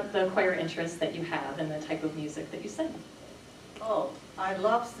bit about the choir interests that you have and the type of music that you sing. Oh, I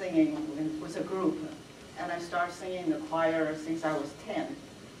love singing with a group, and I started singing in the choir since I was 10.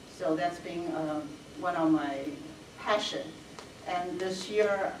 So that's been one of my passions. And this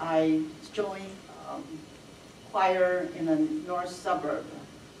year I joined choir in the north suburb,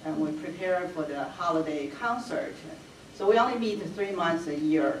 and we prepare for the holiday concert. So we only meet 3 months a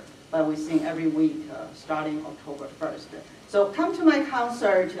year, but we sing every week starting October 1st. So come to my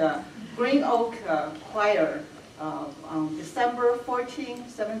concert, Green Oak Choir, on December 14,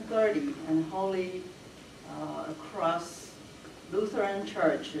 7:30, and Holy Cross Lutheran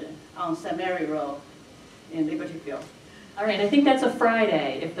Church on St. Mary Road in Libertyville. All right, I think that's a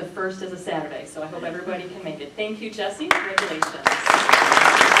Friday if the first is a Saturday, so I hope everybody can make it. Thank you, Jesse. Congratulations.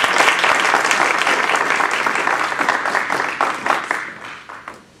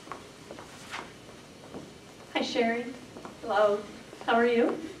 Hi, Sherry. Hello. How are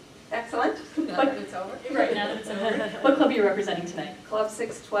you? Excellent. Now that it's over. Right, now that it's over. What club club are you representing tonight? Club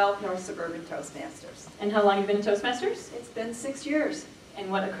 612, North Suburban Toastmasters. And how long have you been in Toastmasters? It's been 6 years.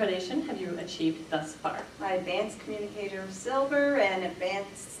 And what accreditation have you achieved thus far? My Advanced Communicator Silver and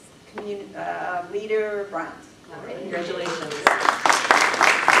Advanced Leader Bronze. All right, congratulations.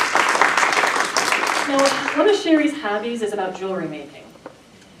 Now, one of Sherry's hobbies is about jewelry making.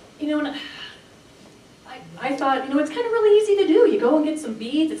 You know, and I thought, you know, it's kind of really easy to do. You go and get some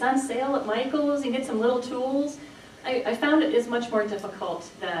beads, it's on sale at Michael's, you get some little tools. I found it is much more difficult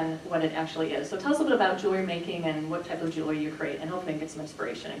than what it actually is. So tell us a little bit about jewelry making and what type of jewelry you create, and hopefully get some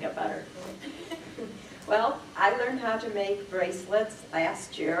inspiration and get better. Well, I learned how to make bracelets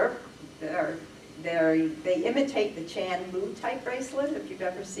last year. They imitate the Chan Lu type bracelet, if you've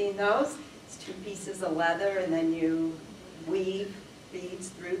ever seen those. It's 2 pieces of leather, and then you weave beads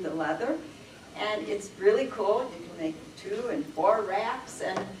through the leather. And it's really cool. You can make 2 and 4 wraps,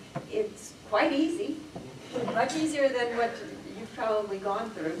 and it's quite easy. Much easier than what you've probably gone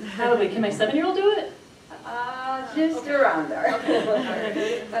through. Probably. Can my 7-year-old do it? Just around there.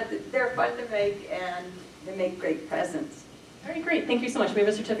 But they're fun to make, and they make great presents. All right, great. Thank you so much. We have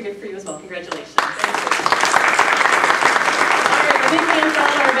a certificate for you as well. Congratulations. All right, a big hand for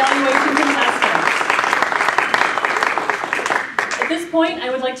all our evaluation contestants. At this point, I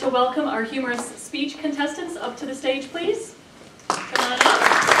would like to welcome our humorous speech contestants up to the stage, please. Come on up.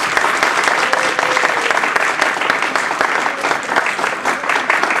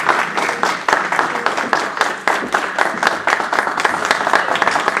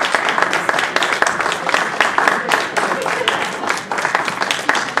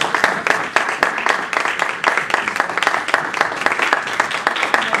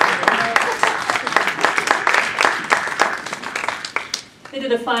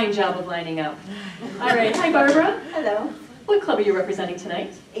 A fine job of lining up. All right, hi Barbara. Hello. What club are you representing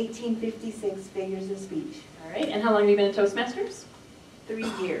tonight? 1856 Figures of Speech. All right, and how long have you been in Toastmasters? 3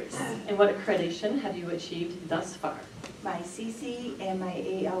 years. And what accreditation have you achieved thus far? My CC and my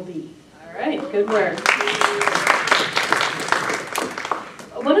ALB. All right, good work.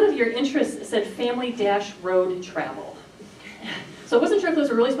 One of your interests said family-road travel. So I wasn't sure if those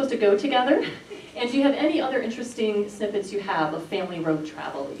were really supposed to go together. And do you have any other interesting snippets you have of family road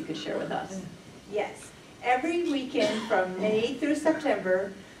travel that you could share with us? Yes. Every weekend from May through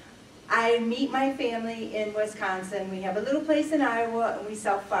September, I meet my family in Wisconsin. We have a little place in Iowa, and we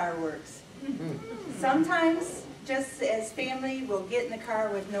sell fireworks. Sometimes, just as family, we'll get in the car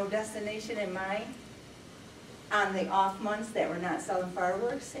with no destination in mind on the off months that we're not selling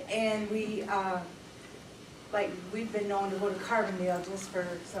fireworks. And we've been known to go to Carbondale just for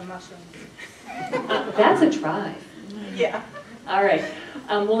some mushrooms. That's a drive. Yeah. All right.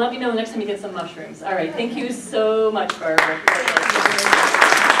 Well, let me know the next time you get some mushrooms. All right. Thank you so much, Barbara.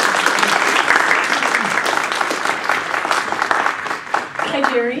 Hi,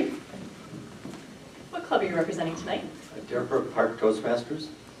 Jerry. What club are you representing tonight? Deerbrook Park Toastmasters.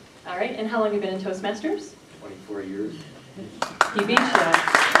 All right. And how long have you been in Toastmasters? 24 years. He beat you.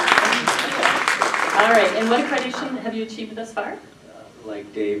 All right, and what accreditation have you achieved thus far?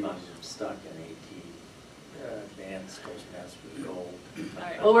 Like Dave, I'm stuck in AT, Advanced Toastmasters Gold. All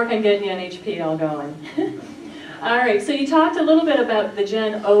right, we'll work on getting you an HP all going. All right, so you talked a little bit about the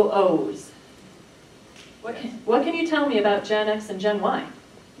Gen OOs. What can you tell me about Gen X and Gen Y?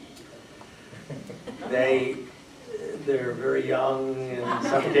 They're very young in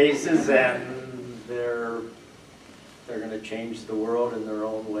some cases, and they're going to change the world in their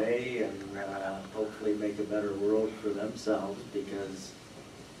own way, and hopefully make a better world for themselves, because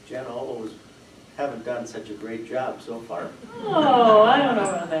Gen O's haven't done such a great job so far. Oh, I don't know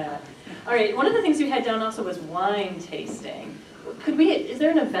about that. All right, one of the things you had down also was wine tasting. Is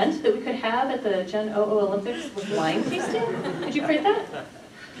there an event that we could have at the Gen OO Olympics with wine tasting? Could you create that?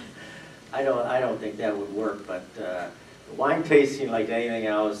 I don't think that would work, but wine tasting, like anything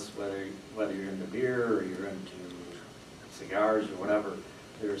else, whether you're into beer or you're into cigars or whatever,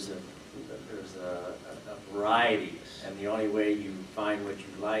 there's a variety, and the only way you find what you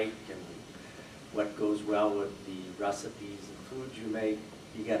like and what goes well with the recipes and foods you make,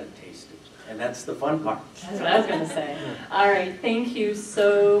 you got to taste it, and that's the fun part. That's what I was going to say. All right, thank you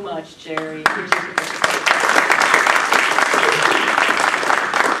so much, Jerry. Appreciate your participation.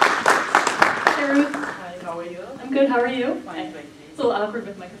 Hey, Ruth. Hi, how are you? I'm good. How are you? Fine, thank you. It's a little awkward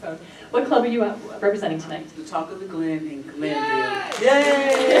with the microphone. What club are you representing tonight? The Talk of the Glen in Glenville.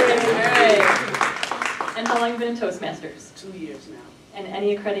 Yay! Yay! All right. And how long have you been in Toastmasters? 2 years now. And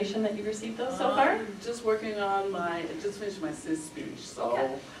any accreditation that you've received those so far? Just working on I just finished my CIS speech, so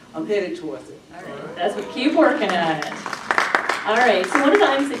okay. I'm headed towards it. All right. That's what, keep working on it. All right, so one of the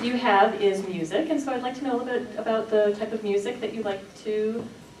items that you have is music, and so I'd like to know a little bit about the type of music that you like to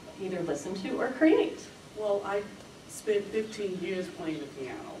either listen to or create. Well, I spent 15 years playing the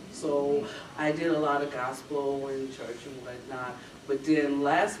piano, so I did a lot of gospel in church and whatnot. But then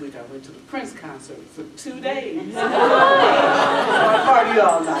last week I went to the Prince concert for 2 days. So I partied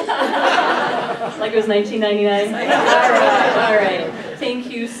all night. Like it was 1999? All right.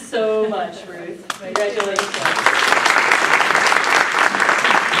 Thank you so much, Ruth. Congratulations.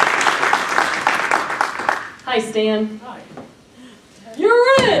 Hi, Stan. Hi. You're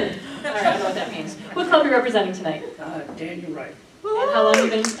in! All right, I don't know what that means. What club are you representing tonight? Daniel Wright. And how long have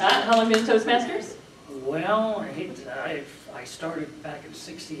you been in Toastmasters? Well, I started back in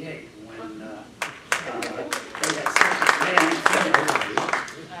 '68 when they had such a band.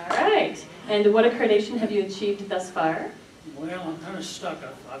 All right. And what accreditation have you achieved thus far? Well, I'm kind of stuck.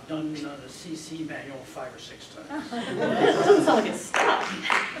 I've done the CC manual 5 or 6 times. It doesn't sound like it's stuck.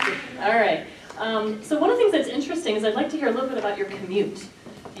 All right. So one of the things that's interesting is I'd like to hear a little bit about your commute.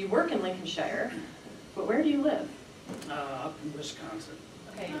 You work in Lincolnshire, but where do you live? Up in Wisconsin.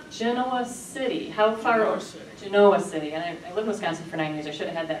 Okay, Genoa City. How far? Genoa City. Genoa City. And I lived in Wisconsin for 9 years. I should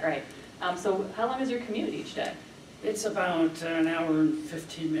have had that right. So how long is your commute each day? It's about an hour and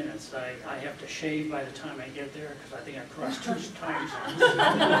 15 minutes. I have to shave by the time I get there because I think I crossed 2 times.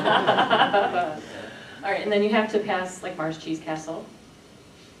 All right, and then you have to pass like Mars Cheese Castle.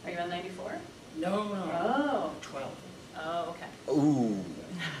 Are you on 94? No. Oh. 12. Oh, okay. Ooh.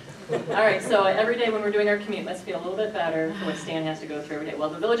 All right, so every day when we're doing our commute, let's feel a little bit better for what Stan has to go through every day. Well,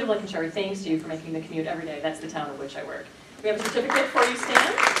 the Village of Lincolnshire thanks you for making the commute every day. That's the town of which I work. We have a certificate for you, Stan.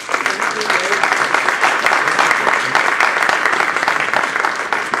 Thank you very much.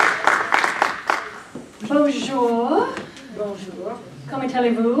 Bonjour. Bonjour. Comment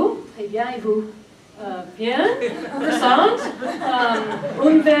allez-vous? Très bien, et vous? Bien. Croissant.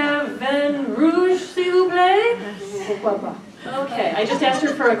 Un verre vin rouge, s'il vous plaît? Pourquoi pas? Okay, I just asked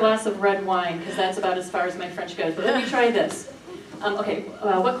her for a glass of red wine because that's about as far as my French goes. But let me try this. Okay,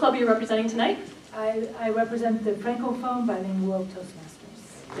 what club are you representing tonight? I represent the Francophone Bilingual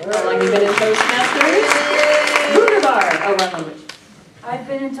Toastmasters. How long have you been in Toastmasters? Wunderbar. Oh, one language. I've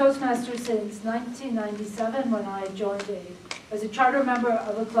been in Toastmasters since 1997 when I joined as a charter member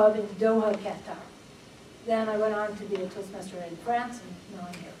of a club in Doha, Qatar. Then I went on to be a Toastmaster in France, and now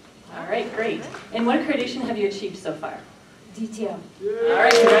I'm here. All right, great. And what accreditation have you achieved so far? DTM. All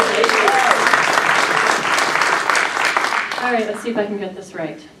right, congratulations. All right, let's see if I can get this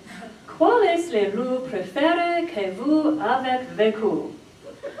right. Quel est le lieu préféré que vous avez vécu?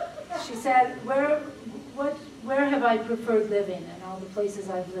 She said, where have I preferred living and all the places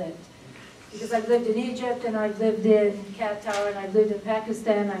I've lived? Because I've lived in Egypt, and I've lived in Qatar, and I've lived in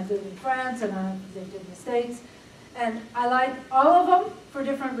Pakistan, I've lived in France, and I've lived in the States. And I like all of them for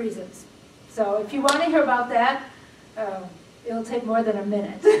different reasons. So if you want to hear about that, it'll take more than a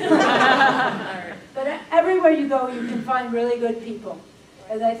minute. But everywhere you go, you can find really good people.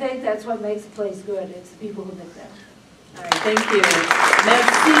 And I think that's what makes a place good. It's the people who live there. All right, thank you.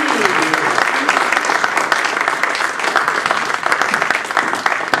 Merci.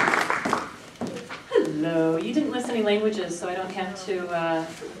 Hello. You didn't list any languages, so I don't have to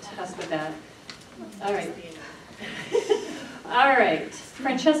test with that. All right. All right.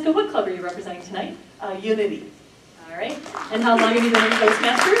 Francesca, what club are you representing tonight? Unity. All right. And how long have you been in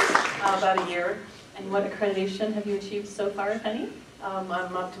Toastmasters? About a year. And what accreditation have you achieved so far, if any? I'm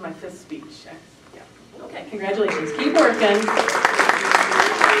up to my 5th speech. Yeah. Okay, congratulations. Keep working.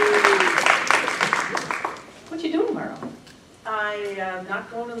 What you doing tomorrow? I am not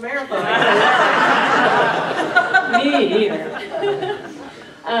going to the marathon. Me either.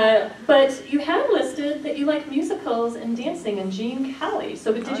 But you have listed that you like musicals and dancing and Gene Kelly.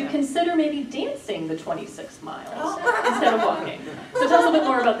 So did you consider maybe dancing the 26 miles instead of walking? So tell us a bit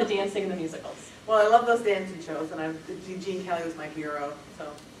more about the dancing and the musicals. Well, I love those dancing shows, and Gene Kelly was my hero.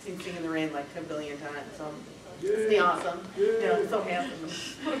 So seen Sing in the Rain like 10 billion times. So it's awesome. Yeah, so handsome.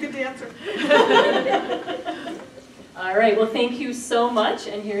 What a good dancer. All right, well, thank you so much,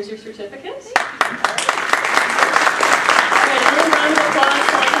 and here's your certificate. All right, a little round of applause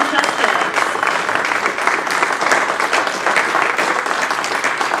for our contestants.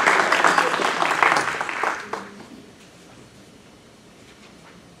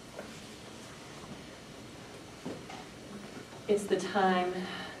 It's the time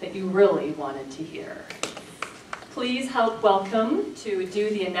that you really wanted to hear. Please help welcome to do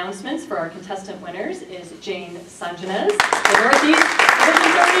the announcements for our contestant winners is Jane Sanjanez, the Northeast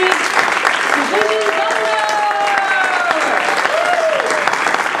Division 30 Division Governor!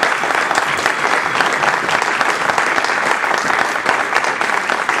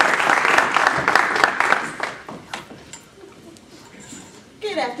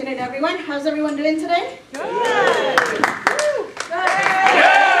 afternoon, everyone. How's everyone doing today? Good. All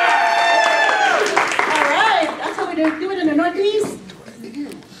right, that's how we do it in the Northeast.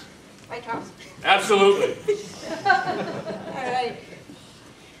 Right, Charles? Absolutely. All right.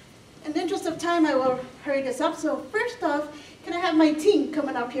 In the interest of time, I will hurry this up. So first off, can I have my team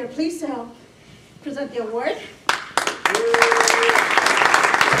coming up here, please, to help present the award?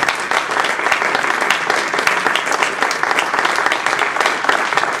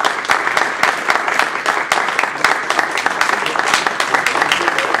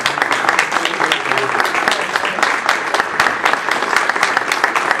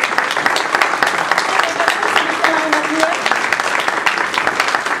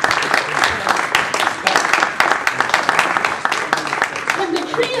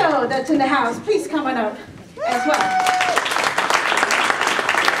 That's in the house, please come on up as well.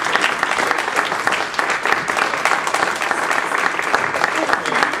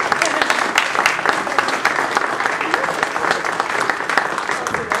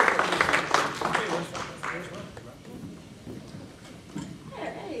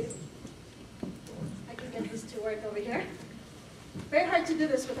 Alright. I can get this to work over here. Very hard to do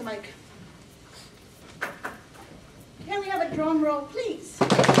this with a mic. Can we have a drum roll, please?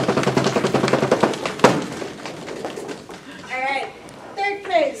 All right, third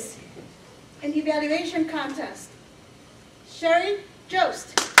place in the evaluation contest, Sherry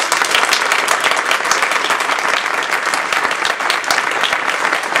Jost.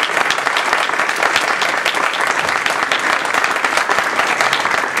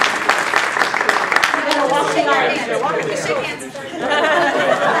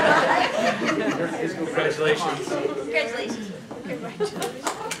 Congratulations. Congratulations.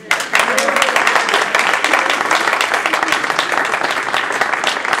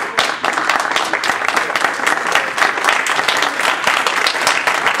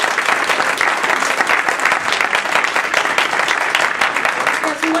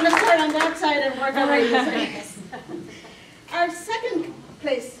 And work our way this. Our second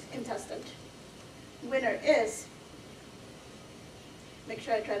place contestant winner is, make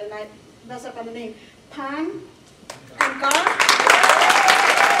sure I try to not mess up on the name, Pang Angar.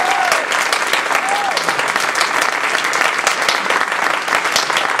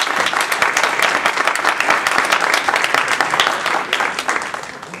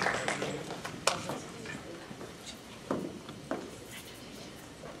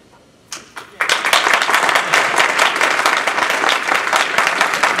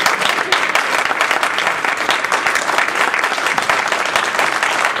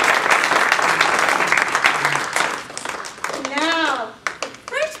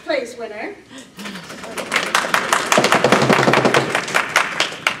 Winner.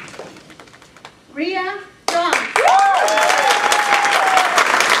 Ria Dong.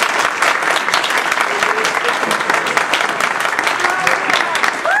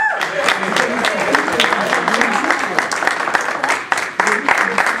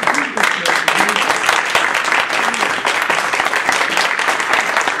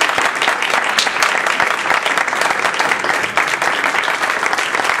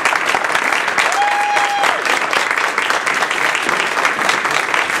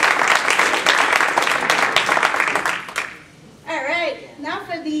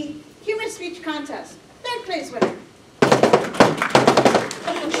 Contest. Third place winner.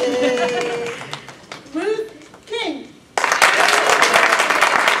 Ruth King.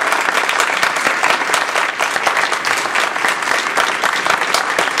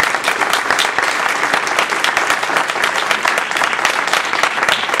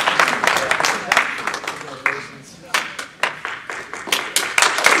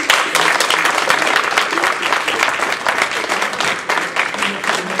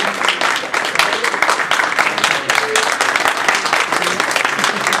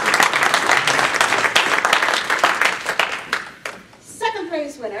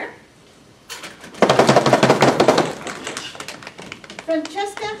 Winner,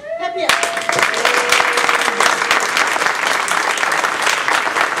 Francesca Hepia.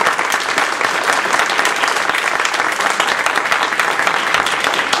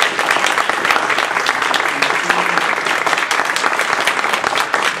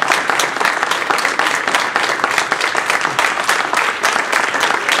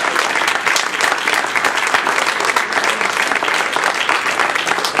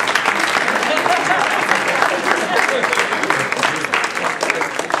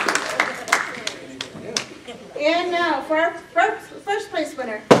 And now for our first place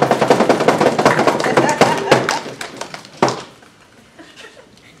winner.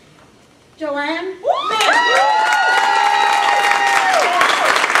 Joanne.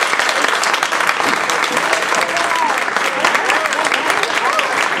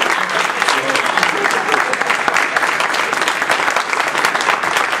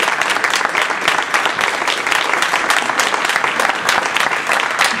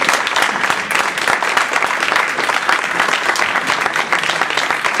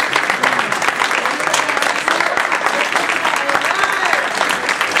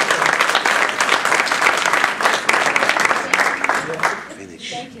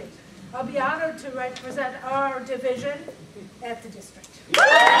 finish. Thank you. I'll be honored to represent our division at the district.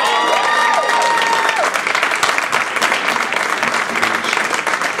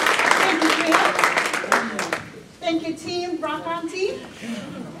 Thank you, team. Rock on, team.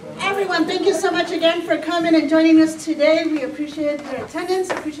 Everyone, thank you so much again for coming and joining us today. We appreciate your attendance,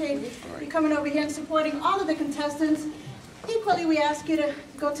 appreciate you coming over here and supporting all of the contestants. Equally, we ask you to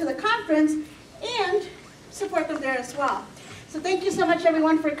go to the conference and support them there as well. So thank you so much,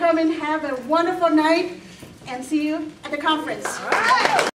 everyone, for coming. Have a wonderful night, and see you at the conference.